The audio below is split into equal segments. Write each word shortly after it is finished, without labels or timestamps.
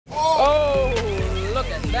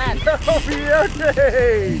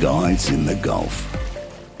Beauty! Guys in the Gulf.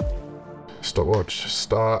 Stopwatch,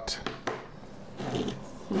 start.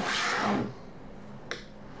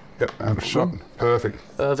 Yep, and a shot. Perfect.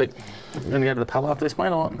 Perfect. I'm going to go to the pub after this,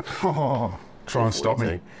 mate, or what? Oh, try and stop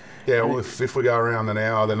me. Yeah, well, if we go around an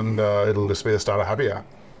hour, then it'll just be the start of happy hour.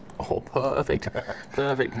 Oh, perfect.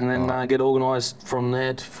 Perfect. And then get organised from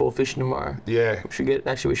there for fishing tomorrow. Yeah.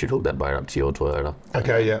 We should hook that boat up to your Toyota.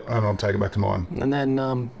 Okay, yeah, and I'll take it back to mine. And then,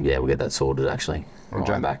 we'll get that sorted, actually.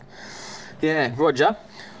 Roger. Right back. Yeah, Roger.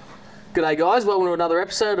 G'day, guys. Welcome to another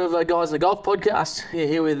episode of Guys in the Golf podcast. You're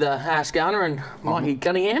here with Ash Garner and Mikey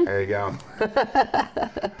Cunningham. How you going?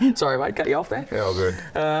 Sorry, mate, cut you off there. Yeah, all good.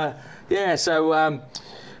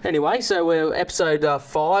 Anyway, so we're episode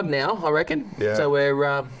 5 now, I reckon. Yeah. So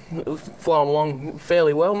we're flying along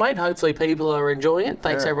fairly well, mate. Hopefully people are enjoying it.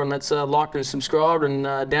 Thanks everyone that's liked and subscribed and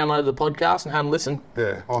downloaded the podcast and had a listen.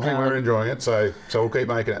 Yeah, I think we're enjoying it, so we'll keep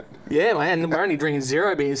making it. Yeah, man. We're only drinking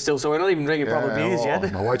 0 beers still, so we're not even drinking proper beers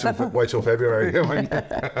yet. No, wait till February.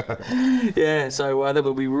 Yeah, so then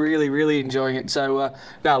we'll be really, really enjoying it. So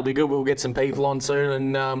that'll be good. We'll get some people on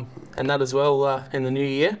soon and that as well in the new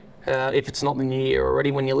year. If it's not the new year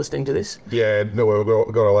already when you're listening to this. Yeah, no,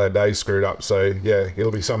 we've got all our days screwed up, so yeah,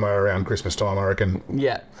 it'll be somewhere around Christmas time, I reckon.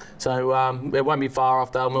 Yeah. So it won't be far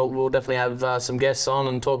off though. We'll definitely have some guests on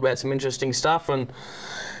and talk about some interesting stuff and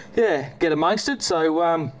get amongst it.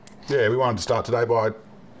 So yeah, we wanted to start today by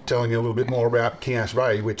telling you a little bit more about King Ash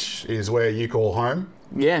Bay, which is where you call home.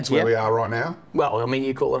 Yeah, it's where we are right now. Well, I mean,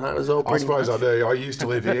 you call it home as well. I suppose I do. I used to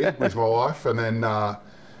live here with my wife, and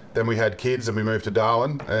then we had kids and we moved to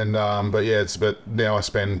Darwin, and but now I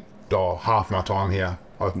spend half my time here.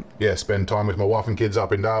 I spend time with my wife and kids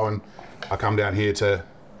up in Darwin. I come down here to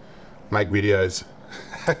make videos.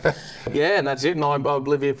 Yeah, and that's it. And I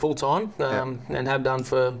live here full time and have done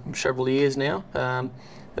for several years now.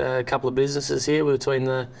 A couple of businesses here between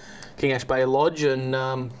the King Ash Bay Lodge and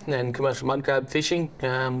commercial mud crab fishing,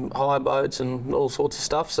 hire boats and all sorts of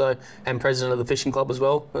stuff. So, and president of the fishing club as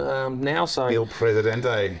well now. So Il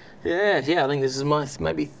Presidente. Yeah. I think this is my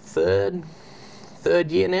maybe third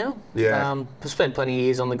year now. Yeah. I've spent plenty of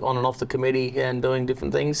years on and off the committee and doing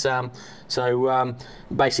different things.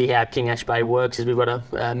 Basically how King Ash Bay works is we've got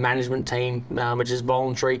a management team which is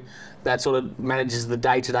voluntary that sort of manages the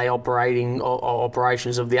day-to-day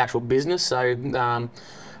operations of the actual business. So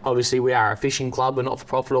obviously we are a fishing club, a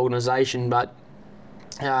not-for-profit organisation, but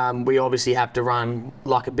we obviously have to run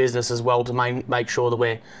like a business as well to make sure that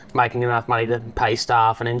we're making enough money to pay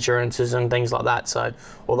staff and insurances and things like that. So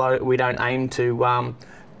although we don't aim to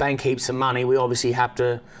bank heaps of money, we obviously have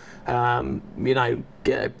to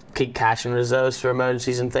keep cash and reserves for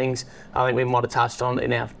emergencies and things. I think we might have touched on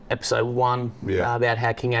in our episode 1 about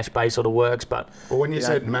how King Ash Bay sort of works. But well, when you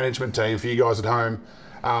said management team, for you guys at home,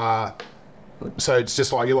 so it's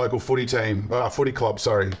just like your local footy club,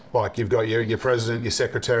 sorry. Like you've got your president, your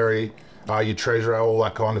secretary, your treasurer, all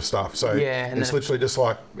that kind of stuff. So it's literally just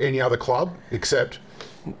like any other club, except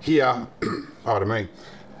here,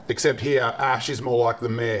 except here, Ash is more like the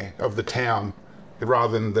mayor of the town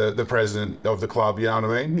rather than the president of the club, you know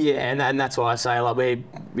what I mean? Yeah, and that's why I say, like,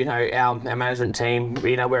 our management team,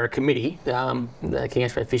 we're a committee, the King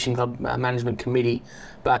Ash Bay Fishing Club management committee,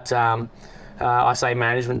 but I say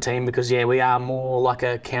management team because we are more like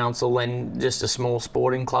a council than just a small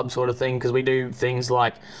sporting club sort of thing, because we do things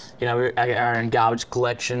like our own garbage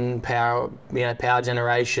collection, power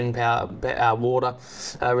generation, water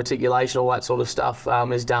reticulation, all that sort of stuff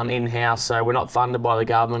is done in-house. So we're not funded by the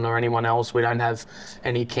government or anyone else. We don't have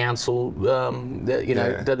any council.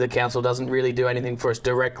 The council doesn't really do anything for us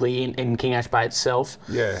directly in King Ash Bay itself.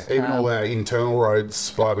 Yeah, even all our internal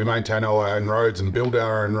roads, like we maintain all our own roads and build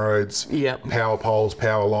our own roads. Yep. Power poles,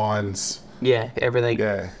 power lines. Yeah, everything.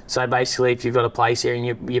 Yeah. So basically, if you've got a place here and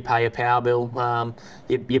you pay a power bill,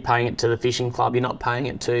 you're paying it to the fishing club. You're not paying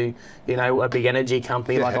it to, a big energy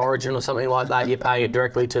company like Origin or something like that. You're paying it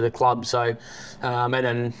directly to the club. So,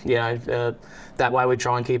 that way we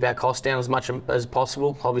try and keep our costs down as much as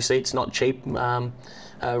possible. Obviously, it's not cheap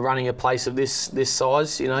running a place of this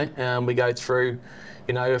size. We go through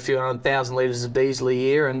a few 100,000 litres of diesel a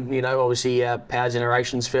year, and obviously power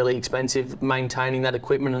generation's fairly expensive, maintaining that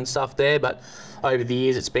equipment and stuff there. But over the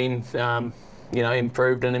years, it's been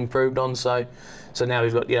improved on. So now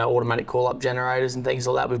we've got automatic call-up generators and things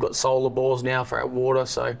like that. We've got solar bores now for our water.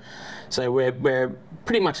 So we're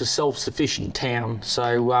pretty much a self-sufficient town.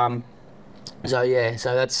 So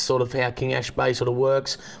that's sort of how King Ash Bay sort of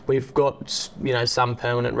works. We've got some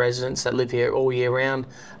permanent residents that live here all year round,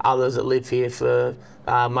 others that live here for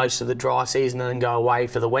most of the dry season and then go away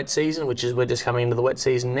for the wet season, which is we're just coming into the wet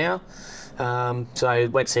season now. So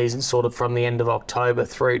wet season sort of from the end of October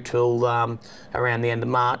through till around the end of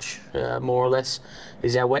March, more or less,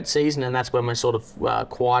 is our wet season, and that's when we're sort of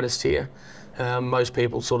quietest here. Most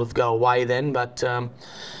people sort of go away then, but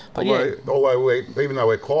yeah. Although even though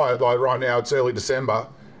we're quiet, like right now it's early December,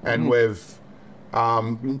 and we've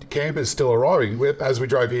campers still arriving. As we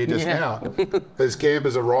drove here just now, there's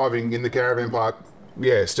campers arriving in the caravan park.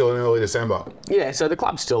 Yeah, still in early December. Yeah, so the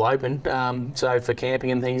club's still open, so for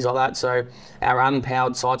camping and things like that. So our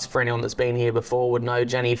unpowered sites, for anyone that's been here before would know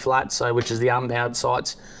Jenny Flat, which is the unpowered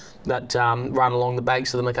sites that run along the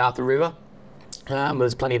banks of the MacArthur River.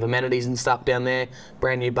 There's plenty of amenities and stuff down there.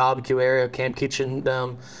 Brand new barbecue area, camp kitchen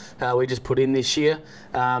we just put in this year.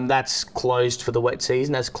 That's closed for the wet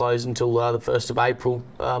season. That's closed until the 1st of April,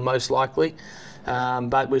 most likely.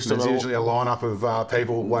 But we've still there's usually a lineup of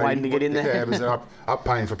people waiting to get in there. Yeah, because they're up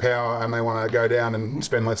paying for power and they want to go down and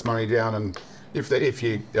spend less money down. And if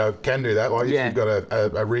you can do that, like if you've got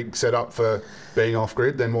a rig set up for being off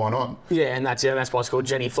grid, then why not? Yeah, and that's why it's called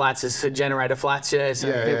Jenny Flats. It's generator flats. Yeah,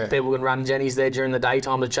 so people can run Jennies there during the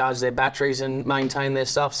daytime to charge their batteries and maintain their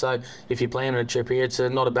stuff. So if you're planning a trip here, it's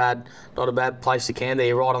not a bad place to camp there.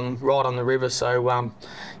 You're right on the river. So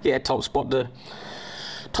yeah, top spot to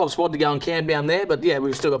go and camp down there. But yeah,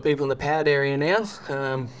 we've still got people in the powered area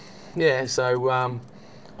now. Yeah, so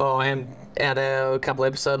I am out a couple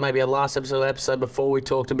of episodes, maybe our last episode before, we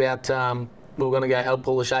talked about we were going to go help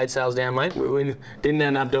pull the shade sails down, mate. We didn't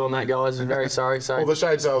end up doing that, guys. I'm very sorry. So well, the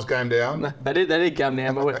shade sails came down. They did come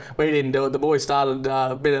down, but we didn't do it. The boys started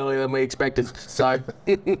a bit earlier than we expected. So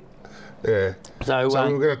yeah. So we're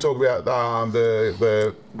going to talk about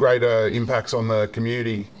the greater impacts on the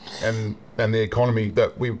community and the economy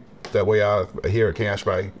that we are here at King Ash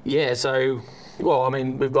Bay. Yeah. So. Well, I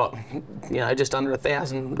mean, we've got, just under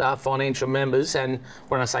 1,000 financial members, and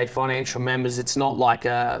when I say financial members, it's not like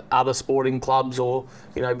other sporting clubs or,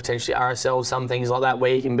 potentially RSL, some things like that,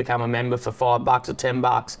 where you can become a member for $5 or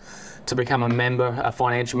 $10 to become a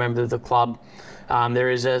financial member of the club. There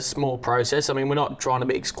is a small process. I mean, we're not trying to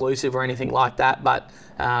be exclusive or anything like that, but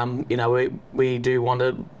we do want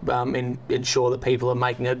to ensure that people are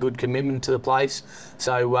making a good commitment to the place.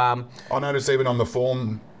 So I noticed even on the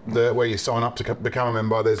form where you sign up to become a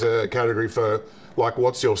member, there's a category for like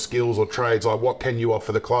what's your skills or trades, like what can you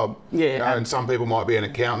offer the club. Yeah. And some people might be an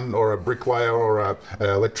accountant or a bricklayer or an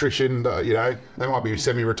electrician, they might be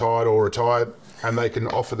semi-retired or retired, and they can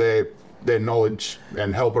offer their knowledge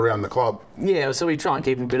and help around the club. Yeah, so we try and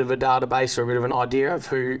keep a bit of a database or a bit of an idea of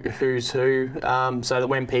who's who, so that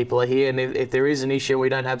when people are here, and if there is an issue, we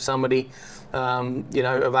don't have somebody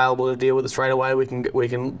available to deal with it straight away, we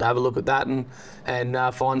can have a look at that and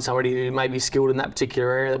find somebody who may be skilled in that particular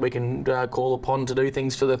area that we can call upon to do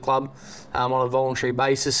things for the club on a voluntary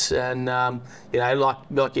basis. And we have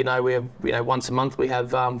once a month we have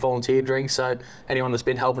volunteer drinks, so anyone that's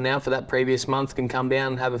been helping out for that previous month can come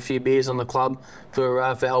down and have a few beers on the club for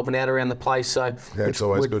helping out around the place. So yeah, it's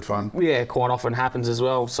always good fun. Yeah, quite often happens as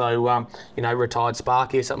well. So retired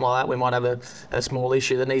sparky or something like that, we might have a small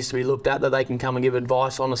issue that needs to be looked at that they can come and give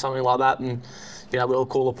advice on or something like that, and we'll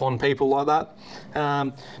call upon people like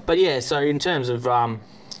that. But yeah, so in terms of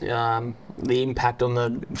the impact on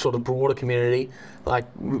the sort of broader community, like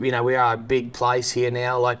we are a big place here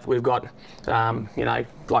now. Like we've got like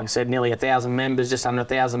I said, nearly 1,000 members, just under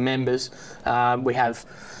 1,000 members. We have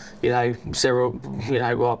several,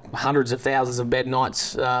 hundreds of thousands of bed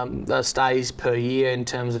nights stays per year in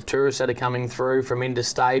terms of tourists that are coming through from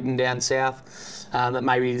interstate and down south. That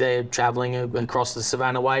maybe they're travelling across the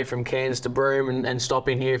Savannah way from Cairns to Broome and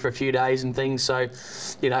stopping here for a few days and things. So,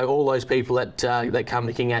 all those people that come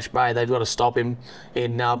to King Ash Bay, they've got to stop in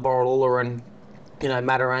Borroloola and,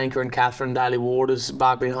 Mataranka and Catherine, Daily Waters,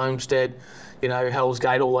 Barkby Homestead, Hell's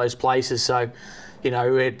Gate, all those places. So,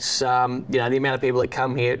 it's, the amount of people that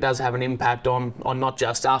come here, it does have an impact on not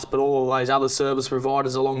just us, but all of those other service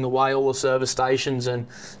providers along the way, all the service stations and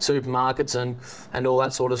supermarkets and all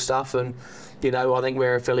that sort of stuff. And, I think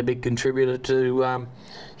we're a fairly big contributor to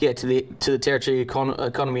the territory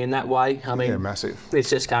economy in that way. I mean, yeah, massive.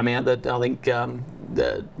 It's just come out that I think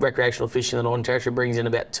the recreational fishing in the Northern Territory brings in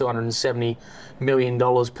about $270 million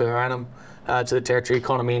per annum to the territory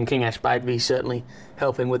economy, and King Ash Bay would be certainly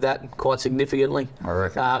helping with that quite significantly. I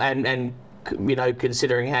reckon. And you know,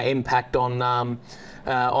 considering our impact on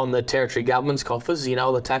the territory government's coffers, you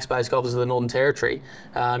know, the taxpayers' coffers of the Northern Territory,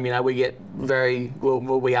 you know, we get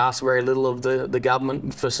we ask very little of the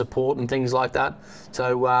government for support and things like that.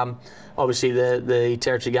 So obviously the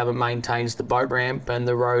Territory government maintains the boat ramp and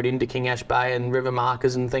the road into King Ash Bay and river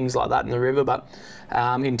markers and things like that in the river, but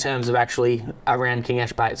in terms of actually around King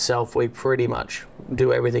Ash Bay itself, we pretty much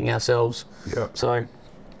do everything ourselves. Yeah.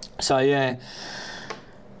 So yeah.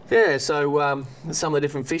 Yeah, so some of the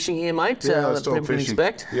different fishing here, mate, that people can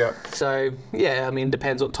expect. Yeah. So, yeah, I mean, it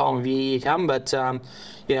depends what time of year you come, but,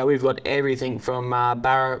 you know, we've got everything from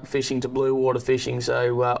barra fishing to blue water fishing,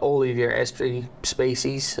 so all of your estuary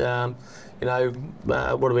species, you know,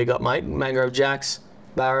 what do we got, mate? Mangrove jacks,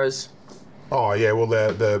 barras. Oh yeah, well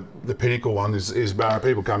the pinnacle one is barra.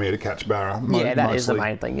 People come here to catch barra. Yeah, that is the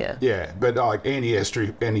main thing. Yeah. Yeah, but like any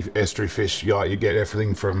estuary fish, you get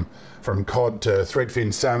everything from cod to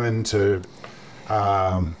threadfin salmon to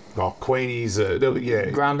queenies.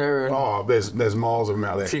 Yeah. Grunder. And there's miles of them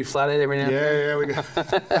out there. A few flathead every now and then. Yeah, we got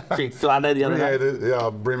a few flathead the other day. Yeah,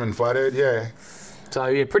 brim and flathead. Yeah. So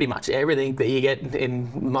yeah, pretty much everything that you get in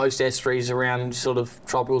most estuaries around sort of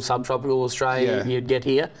tropical, subtropical Australia, you'd get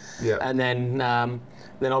here. Yeah. And then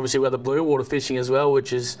obviously we've got the blue water fishing as well,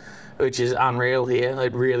 which is unreal here.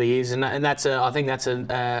 It really is, and that's I think that's an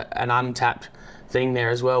untapped thing there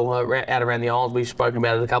as well out around the island. We've spoken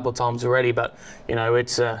about it a couple of times already, but you know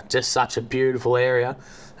it's just such a beautiful area.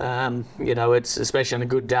 You know, it's especially on a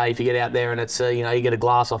good day if you get out there and it's you know, you get a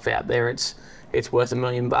glass off out there. It's worth $1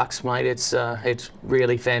 million, mate. It's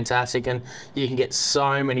really fantastic, and you can get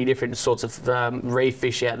so many different sorts of reef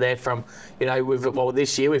fish out there. From, you know,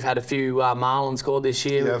 this year we've had a few marlins caught this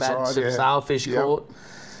year. Yeah, we've had some sailfish caught.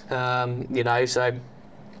 You know, so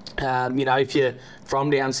you know, if you're from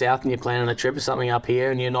down south and you're planning a trip or something up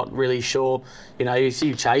here and you're not really sure, you know, if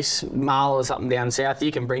you chase marlin or something down south,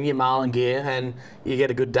 you can bring your marlin gear and you get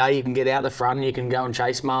a good day. You can get out the front and you can go and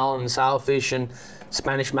chase marlin and sailfish and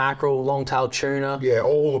Spanish mackerel, long-tailed tuna. Yeah,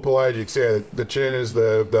 all the pelagics, the tunas,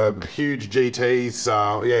 the huge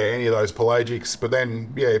GTs, any of those pelagics. But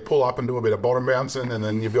then, pull up and do a bit of bottom bouncing, and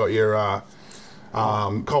then you've got your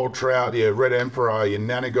cold trout, your red emperor, your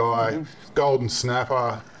nanagai, golden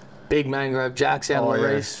snapper. Big mangrove jacks out on the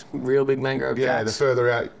reefs, real big mangrove jacks.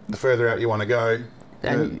 Yeah, the further out you want to go.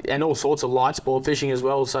 And all sorts of light sport fishing as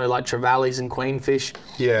well, so like trevallies and queenfish.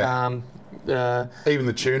 Yeah. Even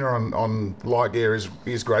the tuna on light gear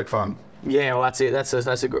is great fun. Yeah, well, that's it. That's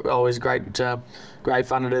always great fun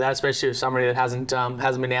to do that, especially with somebody that hasn't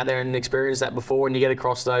been out there and experienced that before. And you get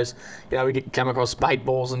across those, you know, we come across bait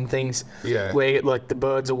balls and things where like the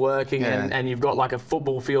birds are working and you've got like a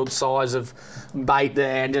football field size of bait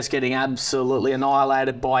there and just getting absolutely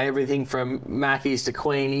annihilated by everything from mackies to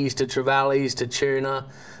queenies to trevallies to tuna,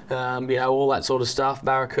 you know, all that sort of stuff,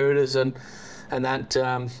 barracudas and that,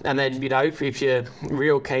 and then, you know, if you're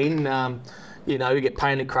real keen, you know, you get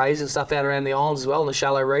painted crays and stuff out around the islands as well, in the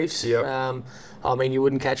shallow reefs. Yep. I mean, you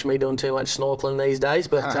wouldn't catch me doing too much snorkeling these days,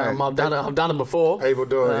 but I've done it before. People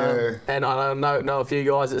do it, and I know a few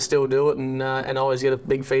guys that still do it, and always get a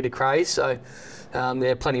big feed of crays. So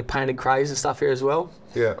there are plenty of painted crays and stuff here as well.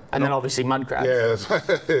 Yeah. And then obviously mud crabs.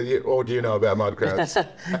 Yeah. What do you know about mud crabs?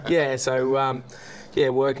 Yeah. So.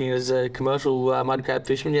 Working as a commercial mud crab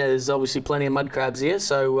fisherman, there's obviously plenty of mud crabs here.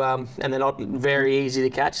 So, and they're not very easy to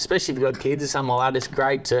catch, especially if you've got kids or something like that. It's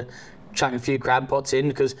great to chuck a few crab pots in,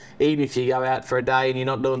 because even if you go out for a day and you're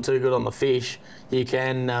not doing too good on the fish, you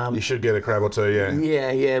can. You should get a crab or two, yeah.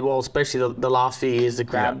 Yeah. Well, especially the last few years, the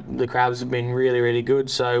crabs have been really, really good.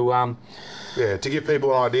 So. To give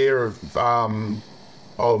people an idea of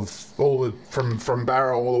all from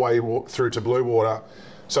barra all the way through to blue water.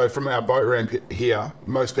 So from our boat ramp here,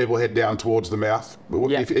 most people head down towards the mouth.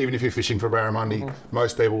 Even if you're fishing for barramundi,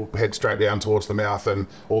 most people head straight down towards the mouth and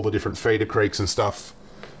all the different feeder creeks and stuff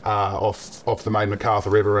off the main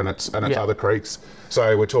MacArthur River and its other creeks.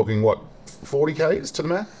 So we're talking, 40 k's to the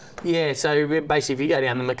mouth? Yeah, so basically if you go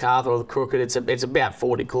down the MacArthur or the Crooked, it's about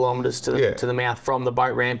 40 kilometres to the mouth from the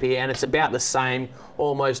boat ramp here, and it's about the same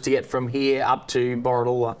almost to get from here up to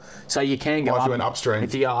Borroloola. So you can go if you went upstream.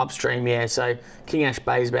 If you go upstream, so King Ash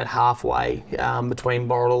Bay is about halfway between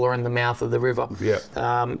Borroloola and the mouth of the river. Yeah.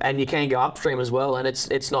 And you can go upstream as well, and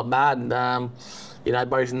it's not bad. You know,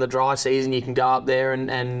 both in the dry season you can go up there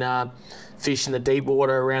and fish in the deep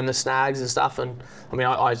water around the snags and stuff. And I mean,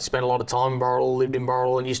 I spent a lot of time in Borroloola, lived in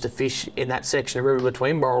Borroloola, and used to fish in that section of river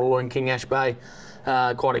between Borroloola and King Ash Bay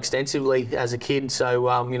quite extensively as a kid.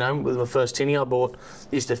 So, you know, with the first tinny I bought,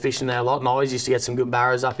 used to fish in there a lot, and I always used to get some good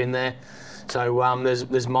barras up in there. So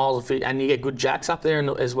there's miles of fish, and you get good jacks up there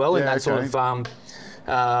as well in that sort of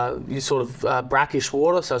you sort of brackish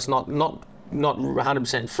water, so it's not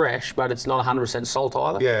 100% fresh, but it's not 100% salt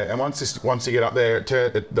either. Yeah, and once you get up there,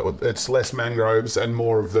 it's less mangroves and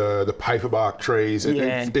more of the paperbark trees.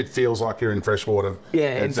 It feels like you're in fresh water.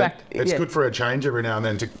 Yeah, in fact, it's good for a change every now and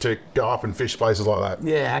then to go up and fish places like that.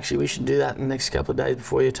 Yeah, actually, we should do that in the next couple of days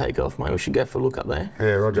before you take off, mate. We should go for a look up there.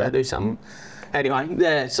 Yeah, roger. Go do something. Anyway,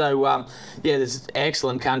 yeah, so, there's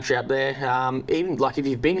excellent country up there. Even, like, if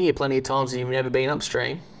you've been here plenty of times and you've never been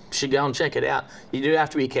upstream, you should go and check it out. You do have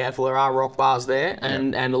to be careful. There are rock bars there,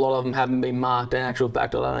 and a lot of them haven't been marked. In actual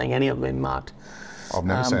fact, I don't think any of them have been marked. I've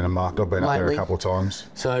never seen them marked. I've been up there a couple of times.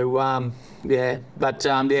 So, A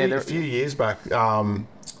few years back,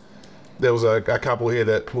 there was a couple here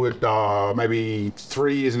that would, maybe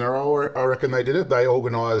 3 years in a row, I reckon they did it. They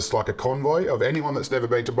organised like a convoy of anyone that's never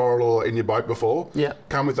been to Borroloola in your boat before. Yeah.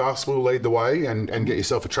 Come with us, we'll lead the way and get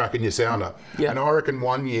yourself a track in your sounder. Yeah. And I reckon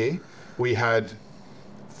one year we had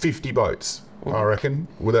 50 boats, I reckon,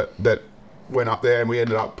 that went up there, and we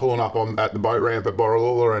ended up pulling up at the boat ramp at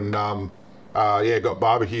Borroloola and got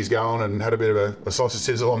barbecues going and had a bit of a sausage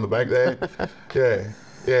sizzle on the bank there.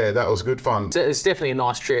 Yeah, that was good fun. It's definitely a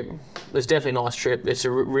nice trip. It's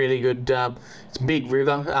a really good, it's a big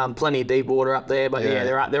river, plenty of deep water up there, but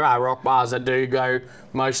there are rock bars that do go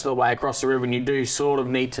most of the way across the river, and you do sort of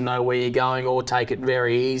need to know where you're going or take it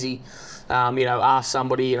very easy. Ask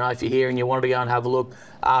somebody, if you're here and you wanted to go and have a look,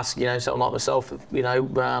 ask, someone like myself,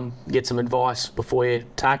 get some advice before you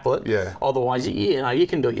tackle it. Yeah. Otherwise, you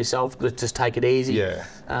can do it yourself, but just take it easy. Yeah.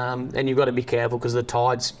 And you've got to be careful because the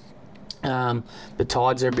tides are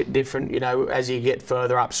a bit different, as you get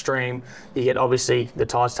further upstream, obviously the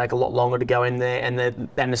tides take a lot longer to go in there,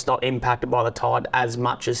 and it's not impacted by the tide as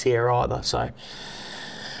much as here either, so.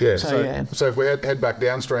 Yeah, so if we head back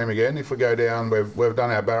downstream again, if we go down, we've done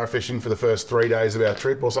our barra fishing for the first 3 days of our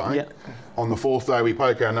trip or something. Yep. On the 4th day, we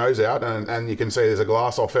poke our nose out, and you can see there's a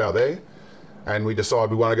glass off out there, and we decide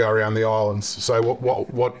we want to go around the islands. So what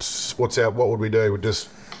would we do? We'd just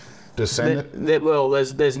send it?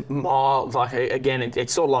 There's miles,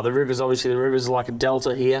 it's sort of like the rivers. Obviously, the rivers are like a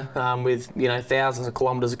delta here, with thousands of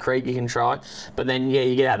kilometres of creek you can try. But then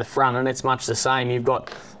you get out the front and it's much the same. You've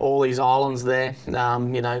got all these islands there,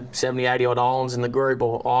 70, 80 odd islands in the group,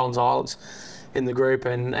 or islets in the group,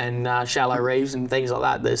 and shallow reefs and things like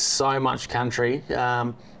that. There's so much country.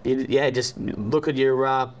 Just look at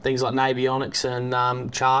your things like navionics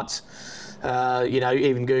and charts.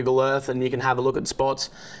 Even Google Earth, and you can have a look at spots.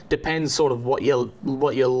 Depends sort of what you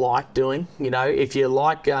like doing. If you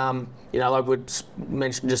like, like we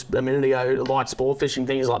mentioned just a minute ago, light sport fishing,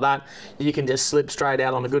 things like that, you can just slip straight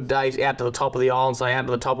out on a good day out to the top of the island, say out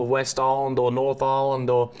to the top of West Island or North Island,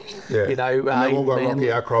 or and they've all got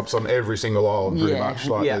rocky outcrops on every single island, pretty much.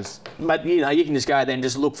 But you can just go out there and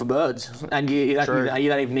just look for birds, and you don't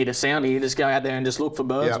even need a sounder. You just go out there and just look for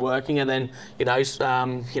birds working, and then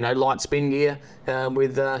light spin gear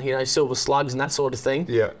with silver slugs and that sort of thing.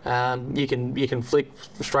 You can flick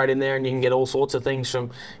straight in there, and you can get all sorts of things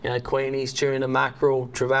from queenies, tuna, mackerel,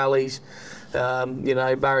 trevallies,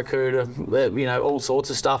 barracuda, all sorts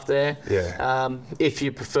of stuff there. If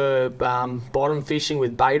you prefer bottom fishing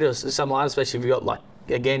with bait or something like that, especially if you've got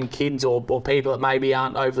kids or people that maybe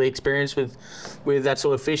aren't overly experienced with that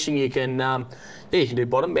sort of fishing, you can do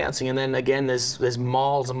bottom bouncing, and then again there's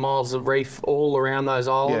miles and miles of reef all around those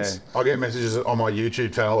islands. I get messages on my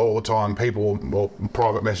YouTube channel all the time,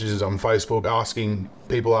 private messages on Facebook asking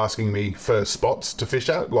me for spots to fish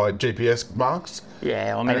at, like GPS marks.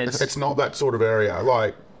 It's not that sort of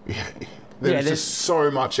area. There's just so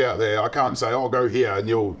much out there. I can't say, go here and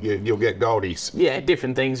you'll get goldies. Yeah,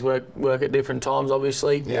 different things work at different times,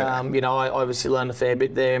 obviously. I obviously learned a fair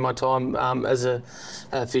bit there in my time as a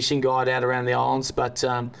fishing guide out around the islands. But,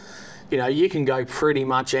 you can go pretty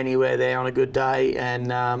much anywhere there on a good day, and,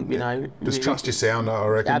 just trust your sounder, I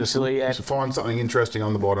reckon. Absolutely, just find something interesting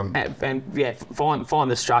on the bottom.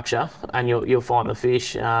 Find the structure, and you'll find the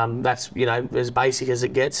fish. That's, as basic as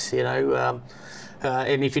it gets,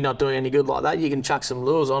 and if you're not doing any good like that, you can chuck some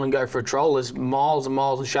lures on and go for a troll. There's miles and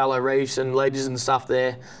miles of shallow reefs and ledges and stuff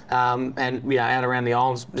there, and out around the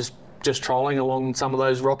islands, just trolling along some of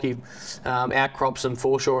those rocky outcrops and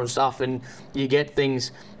foreshore and stuff, and you get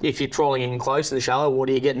things. If you're trolling in close in the shallow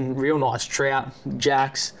water, you're getting real nice trout,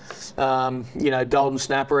 jacks, golden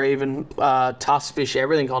snapper, even tusk fish,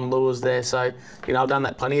 everything on lures there. So I've done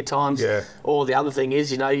that plenty of times. Or the other thing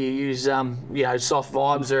is, you use soft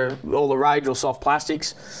vibes are all the rage, or soft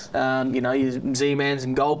plastics. Your Z-Mans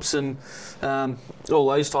and gulps and all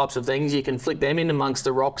those types of things. You can flick them in amongst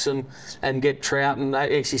the rocks and get trout. And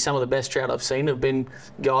actually, some of the best trout I've seen have been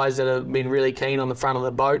guys that have been really keen on the front of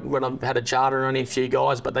the boat when I've had a charter, only a few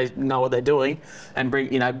guys, but they know what they're doing and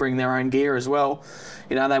bring their own gear as well.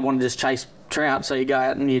 They want to just chase trout, so you go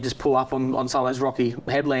out and you just pull up on some of those rocky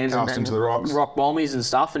headlands and into the rocks, rock bombies and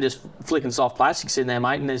stuff, and just flicking soft plastics in there,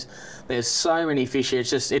 mate. And there's so many fish here.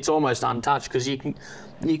 It's almost untouched, because you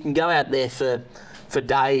can go out there for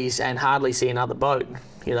days and hardly see another boat.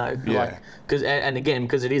 Because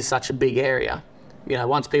it is such a big area.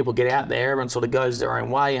 Once people get out there, everyone sort of goes their own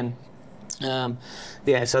way, and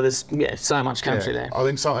so there's so much country there. I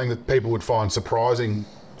think something that people would find surprising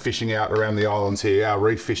fishing out around the islands here, our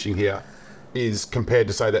reef fishing here, is compared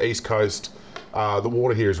to, say, the East Coast, the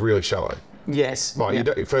water here is really shallow. Yes.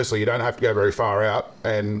 Firstly, you don't have to go very far out,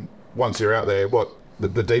 and once you're out there,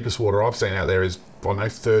 the deepest water I've seen out there is,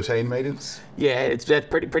 13 metres? Yeah, that's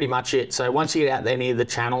pretty much it. So once you get out there near the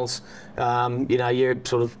channels, you're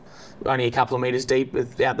sort of only a couple of metres deep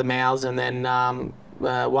out the mouths, and then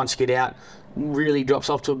once you get out, really drops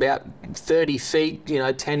off to about 30 feet,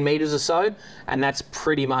 10 metres or so, and that's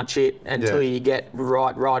pretty much it until you get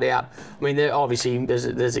right out. I mean,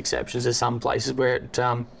 there's exceptions. There's some places where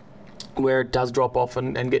it does drop off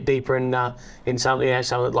and get deeper in some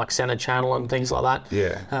some like Centre Channel and things like that.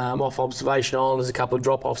 Yeah. Off Observation Island, there's a couple of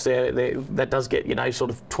drop-offs there that does get sort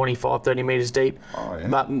of 25, 30 metres deep. Oh, yeah.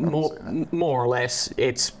 But more or less,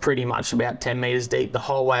 it's pretty much about 10 metres deep the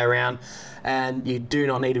whole way around. And you do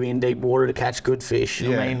not need to be in deep water to catch good fish.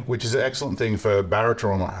 Yeah, which is an excellent thing for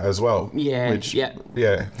barotrauma as well. Yeah,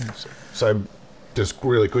 yeah. So just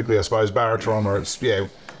really quickly, I suppose, barotrauma, it's,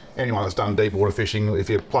 anyone that's done deep water fishing, if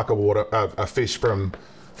you pluck a fish from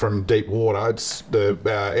deep water, it's the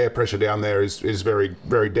air pressure down there is very,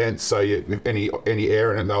 very dense. So if any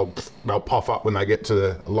air in it, they'll puff up when they get to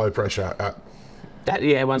the low pressure.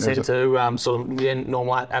 Once they get to sort of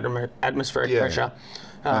normal atmospheric pressure.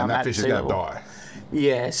 And that fish is going to die.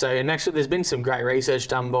 Yeah, and actually there's been some great research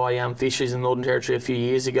done by fishers in the Northern Territory a few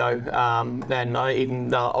years ago, and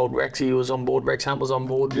even old Rexy was on board, Rex Hunt was on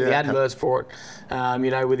board with the adverts for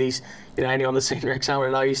it, with his, anyone that's seen Rex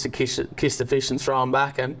Hunt, I used to kiss the fish and throw them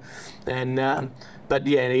back, but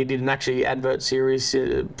he did an actually advert series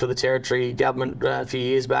for the Territory government a few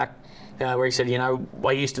years back, where he said,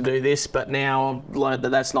 I used to do this, but now I've learned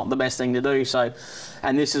that that's not the best thing to do. So,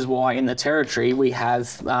 and this is why in the Territory we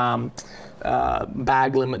have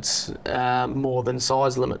bag limits more than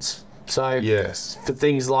size limits. So for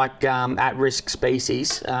things like at-risk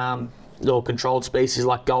species or controlled species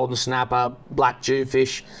like golden snapper, black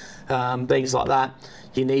jewfish, things like that,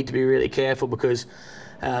 you need to be really careful, because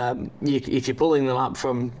if you're pulling them up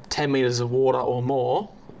from 10 metres of water or more,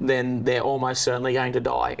 then they're almost certainly going to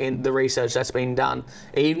die. In the research that's been done,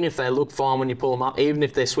 even if they look fine when you pull them up, even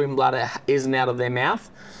if their swim bladder isn't out of their mouth,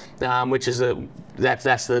 which is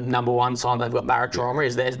that's the number one sign they've got barotrauma,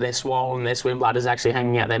 is they're swollen, their swim bladder is actually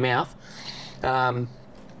hanging out their mouth.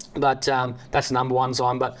 That's the number one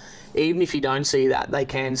sign. But even if you don't see that, they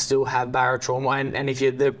can still have barotrauma, and if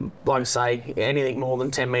they're, like I say, anything more than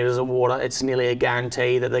 10 metres of water, it's nearly a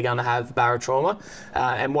guarantee that they're going to have barotrauma.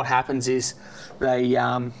 And what happens is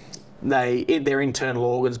their internal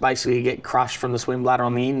organs basically get crushed from the swim bladder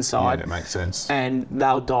on the inside. Yeah, that makes sense. And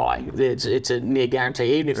they'll die. It's a near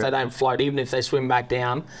guarantee. Even if they don't float, even if they swim back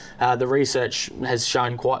down, the research has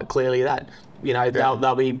shown quite clearly that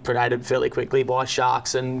they'll be predated fairly quickly by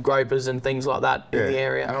sharks and gropers and things like that in the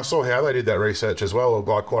area. And I saw how they did that research as well,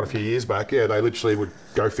 like quite a few years back. Yeah, they literally would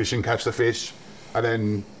go fishing, catch the fish, and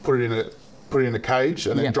then put it in a cage,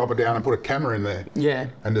 and then drop it down and put a camera in there. Yeah.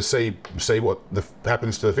 And to see what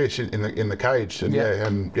happens to the fish in the cage. And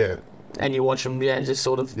and you watch them, just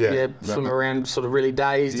sort of swim around, sort of really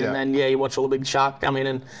dazed, and then you watch all the big shark come in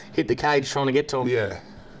and hit the cage trying to get to them. Yeah.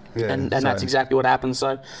 And that's exactly what happens.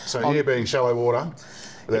 So here being shallow water,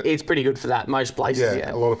 it's pretty good for that. Most places,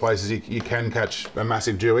 a lot of places you can catch a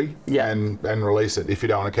massive dewie and release it if you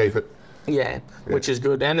don't want to keep it. Yeah, which is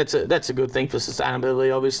good, and that's a good thing for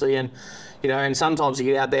sustainability, obviously. And and sometimes you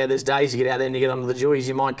get out there. There's days you get out there and you get onto the dewies,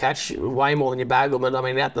 you might catch way more than your bag limit. I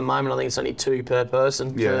mean, at the moment, I think it's only 2 per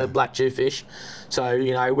person for black jewfish.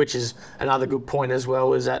 So which is another good point as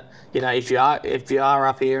well, is that if you are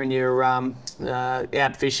up here and you're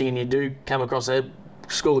out fishing and you do come across a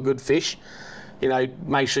school of good fish,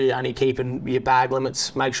 make sure you're only keeping your bag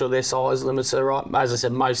limits. Make sure their size limits are right. As I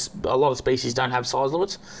said, a lot of species don't have size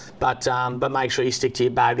limits, but make sure you stick to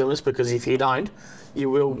your bag limits, because if you don't, you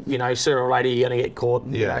will, sooner or later you're going to get caught.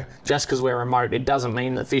 Just because we're remote, it doesn't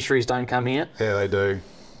mean that fisheries don't come here. Yeah, they do.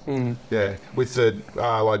 Yeah, with the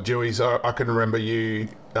like dewies, I can remember you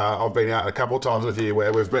I've been out a couple of times with you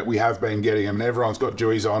where we have been getting them, and everyone's got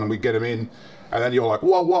dewies on, and we get them in, and then you're like,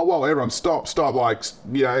 whoa, whoa, whoa, everyone stop, like,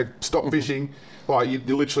 you know, stop fishing. Like, you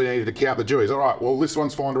literally needed to count the dewies. All right, well, this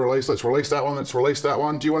one's fine to release. Let's release that one. Let's release that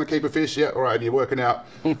one. Do you want to keep a fish? Yeah, all right. And you're working out,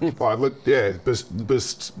 like, yeah,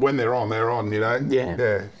 but when they're on, you know? Yeah.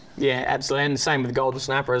 Yeah. Yeah, absolutely. And the same with golden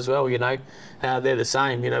snapper as well, you know. They're the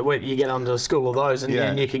same, you know. When you get onto a school of those, and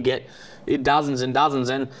then you can get dozens and dozens.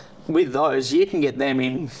 And with those, you can get them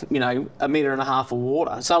in, you know, 1.5 meters of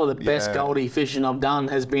water. Some of the best goldie fishing I've done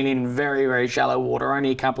has been in very, very shallow water,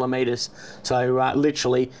 only a couple of meters. So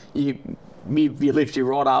literally, you lift your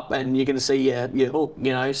rod up and you can see your hook,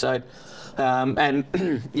 you know. So and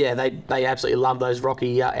yeah, they absolutely love those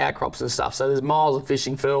rocky outcrops and stuff. So there's miles of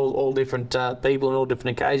fishing for all different people and all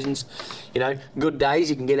different occasions. You know, good days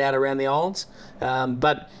you can get out around the islands,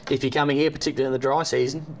 but if you're coming here, particularly in the dry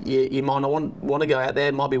season, you might not want to go out there.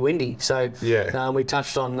 It might be windy. So we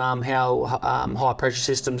touched on how high pressure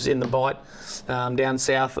systems in the Bight down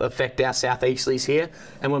south affect our southeasterlies here,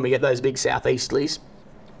 and when we get those big southeasterlies,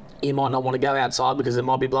 you might not want to go outside because it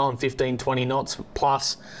might be blowing 15, 20 knots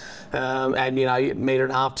plus, and you know, 1.5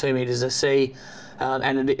 meters, 2 meters of sea,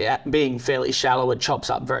 and it, being fairly shallow, it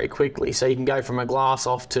chops up very quickly. So you can go from a glass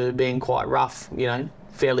off to being quite rough, you know,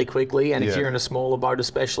 fairly quickly. And if you're in a smaller boat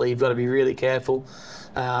especially, you've got to be really careful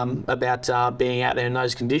about being out there in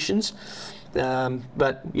those conditions.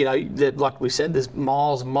 But you know, like we said, there's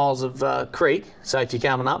miles and miles of creek. So if you're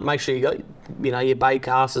coming up, make sure you got, you know, your bait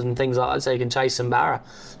casters and things like that, so you can chase some barra.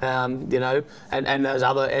 You know, and those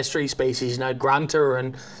other estuary species, you know, grunter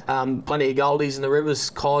and plenty of goldies in the rivers,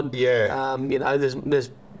 cod. Yeah. You know, there's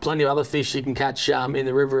plenty of other fish you can catch in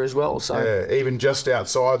the river as well. So even just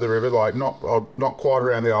outside the river, like not quite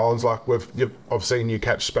around the islands. Like I've seen you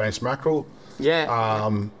catch Spanish mackerel. Yeah.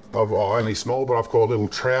 Only small, but I've caught little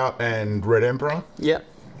trout and red emperor. Yep.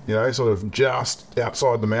 You know, sort of just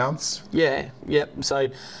outside the mouths. Yeah. Yep. So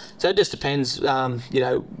it just depends. You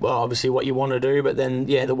know, well, obviously what you want to do, but then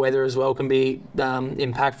the weather as well can be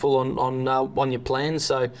impactful on your plans.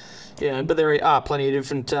 So but there are plenty of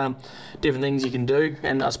different things you can do.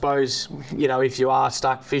 And I suppose, you know, if you are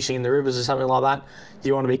stuck fishing in the rivers or something like that,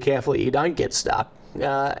 you want to be careful that you don't get stuck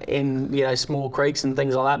in, you know, small creeks and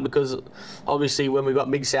things like that, because obviously when we've got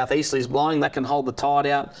big southeasterlies blowing, that can hold the tide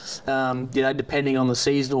out, you know, depending on the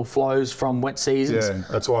seasonal flows from wet seasons. Yeah,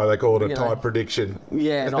 that's why they call it a tide prediction.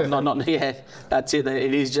 Yeah, not yeah, that's it.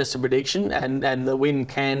 It is just a prediction, and the wind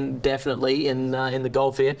can definitely in the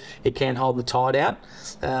Gulf here, it can hold the tide out,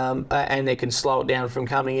 and it can slow it down from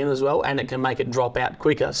coming in as well, and it can make it drop out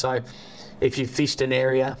quicker. So if you fished an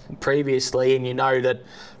area previously and you know that,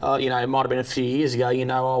 you know, it might have been a few years ago, you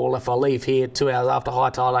know, oh, well, if I leave here 2 hours after high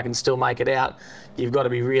tide, I can still make it out. You've got to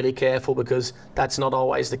be really careful, because that's not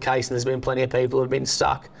always the case. And there's been plenty of people who have been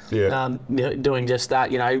stuck you know, doing just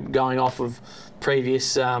that, you know, going off of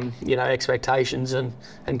previous, you know, expectations and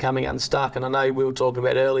coming unstuck. And I know we were talking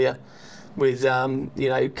about earlier with, you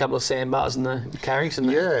know, a couple of sandbars and the carrings.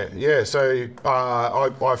 And yeah. So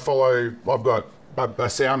I've got a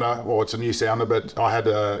sounder, well, it's a new sounder, but I had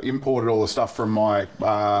imported all the stuff from my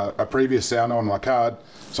a previous sounder on my card.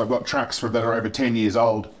 So I've got tracks that are over 10 years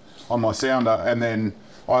old on my sounder, and then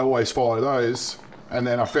I always follow those. And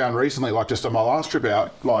then I found recently, like just on my last trip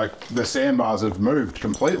out, like the sandbars have moved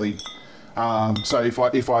completely. So if I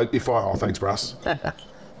oh, thanks, Bruss.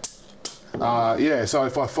 So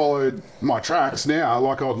if I followed my tracks now,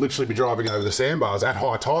 like I'd literally be driving over the sandbars at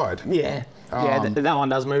high tide. Yeah. That one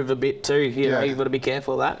does move a bit too. You know, you've got to be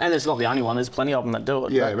careful of that. And it's not the only one. There's plenty of them that do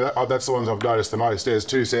it. Yeah, but that's the ones I've noticed the most. There's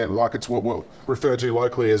two sand, like it's what we'll refer to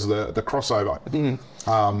locally as the crossover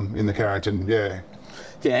in the Carrington. Yeah.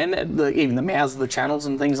 Yeah, and even the mouths of the channels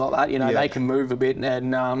and things like that, you know, they can move a bit.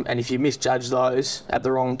 And if you misjudge those at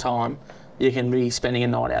the wrong time, you can be spending a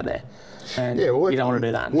night out there. And you don't want to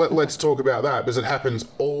do that. Let's talk about that, because it happens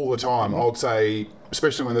all the time. I would say,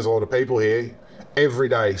 especially when there's a lot of people here, every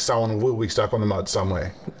day someone will be stuck on the mud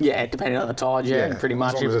somewhere. Yeah, depending on the tide, pretty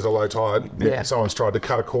much. As long as there's a low tide, someone's tried to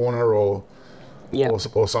cut a corner or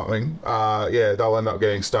something, they'll end up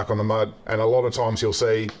getting stuck on the mud. And a lot of times you'll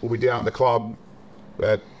see, we'll be down at the club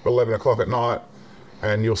at 11 o'clock at night,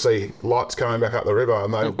 and you'll see lights coming back up the river,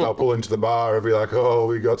 and they'll pull into the bar and be like, oh,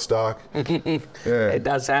 we got stuck. It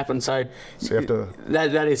does happen. So you have to,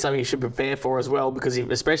 that is something you should prepare for as well, because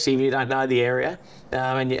especially if you don't know the area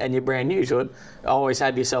and you're brand new to it, always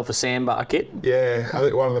have yourself a sandbar kit. Yeah, I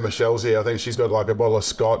think one of the Michelle's here, I think she's got like a bottle of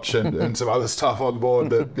scotch and some other stuff on board.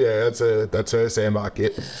 That's her sandbar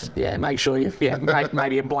kit. Yeah, make sure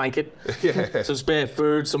maybe a blanket, some spare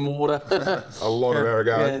food, some water. A lot of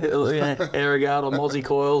Aerogard. Aerogard or Aussie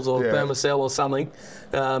coils or Yeah. Thermacell or something,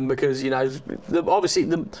 because obviously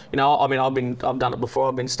I've done it before.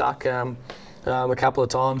 I've been stuck a couple of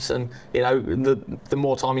times, and the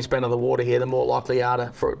more time you spend on the water here, the more likely you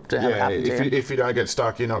are for it to have happen to you. If you don't get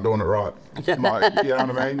stuck, you're not doing it right. You know what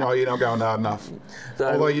I mean? No, you're not going hard enough.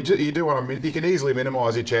 So, although you do want to, you can easily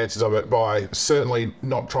minimise your chances of it by certainly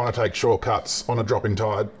not trying to take shortcuts on a dropping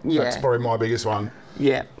tide. Yeah. That's probably my biggest one.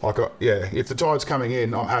 Yeah. If the tide's coming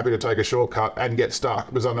in, I'm happy to take a shortcut and get stuck,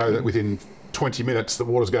 because I know that within 20 minutes the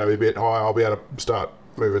water's going to be a bit high. I'll be able to start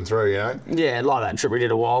moving through, Yeah, like that trip we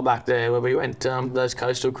did a while back there where we went those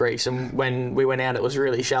coastal creeks, and when we went out it was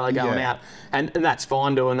really shallow going out, and that's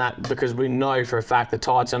fine doing that because we know for a fact the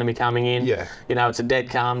tide's going to be coming in. Yeah. It's a dead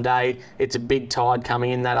calm day, it's a big tide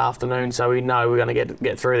coming in that afternoon, so we know we're going to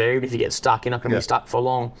get through there. Even if you get stuck, you're not going to be stuck for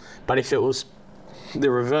long. But if it was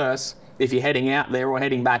the reverse, if you're heading out there or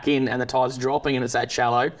heading back in and the tide's dropping and it's that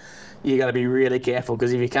shallow, you got to be really careful,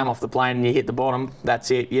 because if you come off the plane and you hit the bottom, that's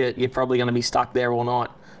it. You're probably going to be stuck there all night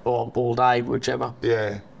or all day, whichever.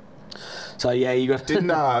 Yeah. So yeah, you got. Didn't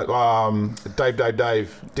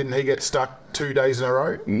Dave? Didn't he get stuck 2 days in a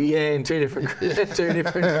row? Yeah, in two different creeks.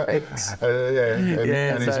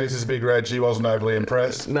 And his missus Big Reg, she wasn't overly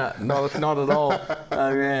impressed. No, not at all.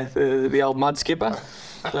 The old mud skipper.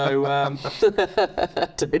 So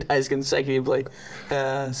 2 days consecutively.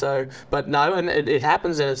 But no, and it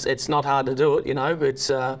happens, and it's not hard to do it.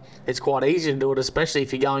 It's quite easy to do it, especially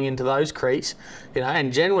if you're going into those creeks.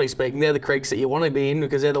 And generally speaking, they're the creeks that you want to be in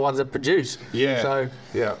because they're the ones that produce. Yeah. So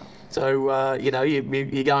yeah. So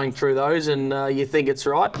you're going through those, and you think it's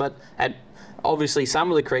right, but obviously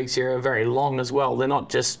some of the creeks here are very long as well. They're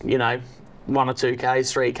not just 1 or 2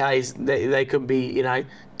 k's, 3 k's. They could be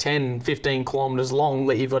 10, 15 kilometres long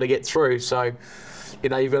that you've got to get through. So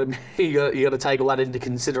you've got to take all that into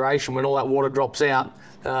consideration when all that water drops out.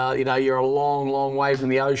 You're a long way from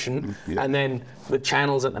the ocean, and then the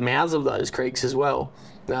channels at the mouths of those creeks as well.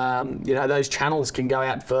 Those channels can go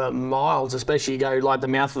out for miles, especially you go like the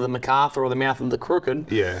mouth of the MacArthur or the mouth of the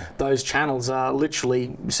Crooked. Yeah. Those channels are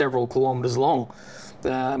literally several kilometres long,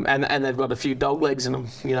 and they've got a few dog legs in them.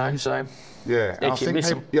 So yeah. I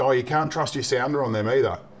think you can't trust your sounder on them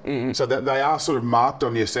either. Mm-hmm. So that they are sort of marked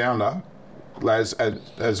on your sounder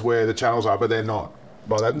as where the channels are, but they're not.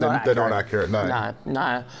 They're not accurate. No.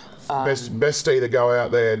 No. Best to either go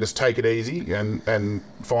out there and just take it easy and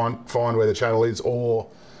find where the channel is, or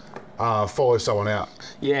follow someone out.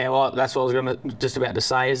 Yeah, well, that's what I was just about to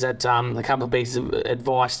say, is that a couple of pieces of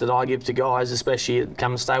advice that I give to guys, especially that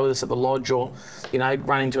come and stay with us at the lodge, or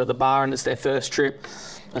run into at the bar and it's their first trip.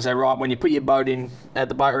 I say, right, when you put your boat in at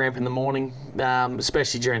the boat ramp in the morning,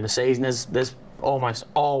 especially during the season, there's almost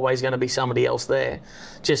always going to be somebody else there.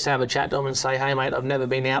 Just have a chat to them and say, hey mate, I've never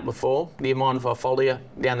been out before. Do you mind if I follow you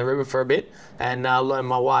down the river for a bit and learn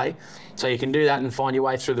my way? So you can do that and find your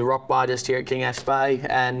way through the rock bar just here at King Ash Bay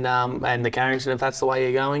and the Carrington, if that's the way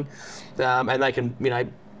you're going. And they can,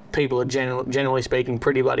 people are generally speaking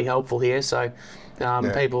pretty bloody helpful here. So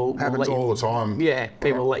people happens all the time. Yeah,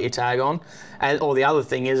 people let you tag on. Or the other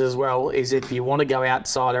thing is as well, is if you want to go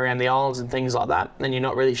outside around the islands and things like that and you're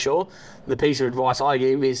not really sure, the piece of advice I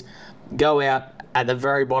give is go out at the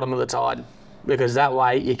very bottom of the tide, because that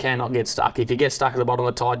way you cannot get stuck. If you get stuck at the bottom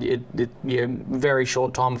of the tide, you're very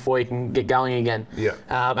short time before you can get going again. Yeah.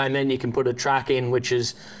 And then you can put a track in, which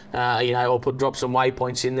is, or drop some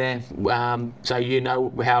waypoints in there, so you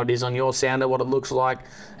know how it is on your sounder, what it looks like,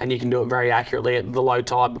 and you can do it very accurately at the low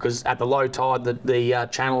tide, because at the low tide, the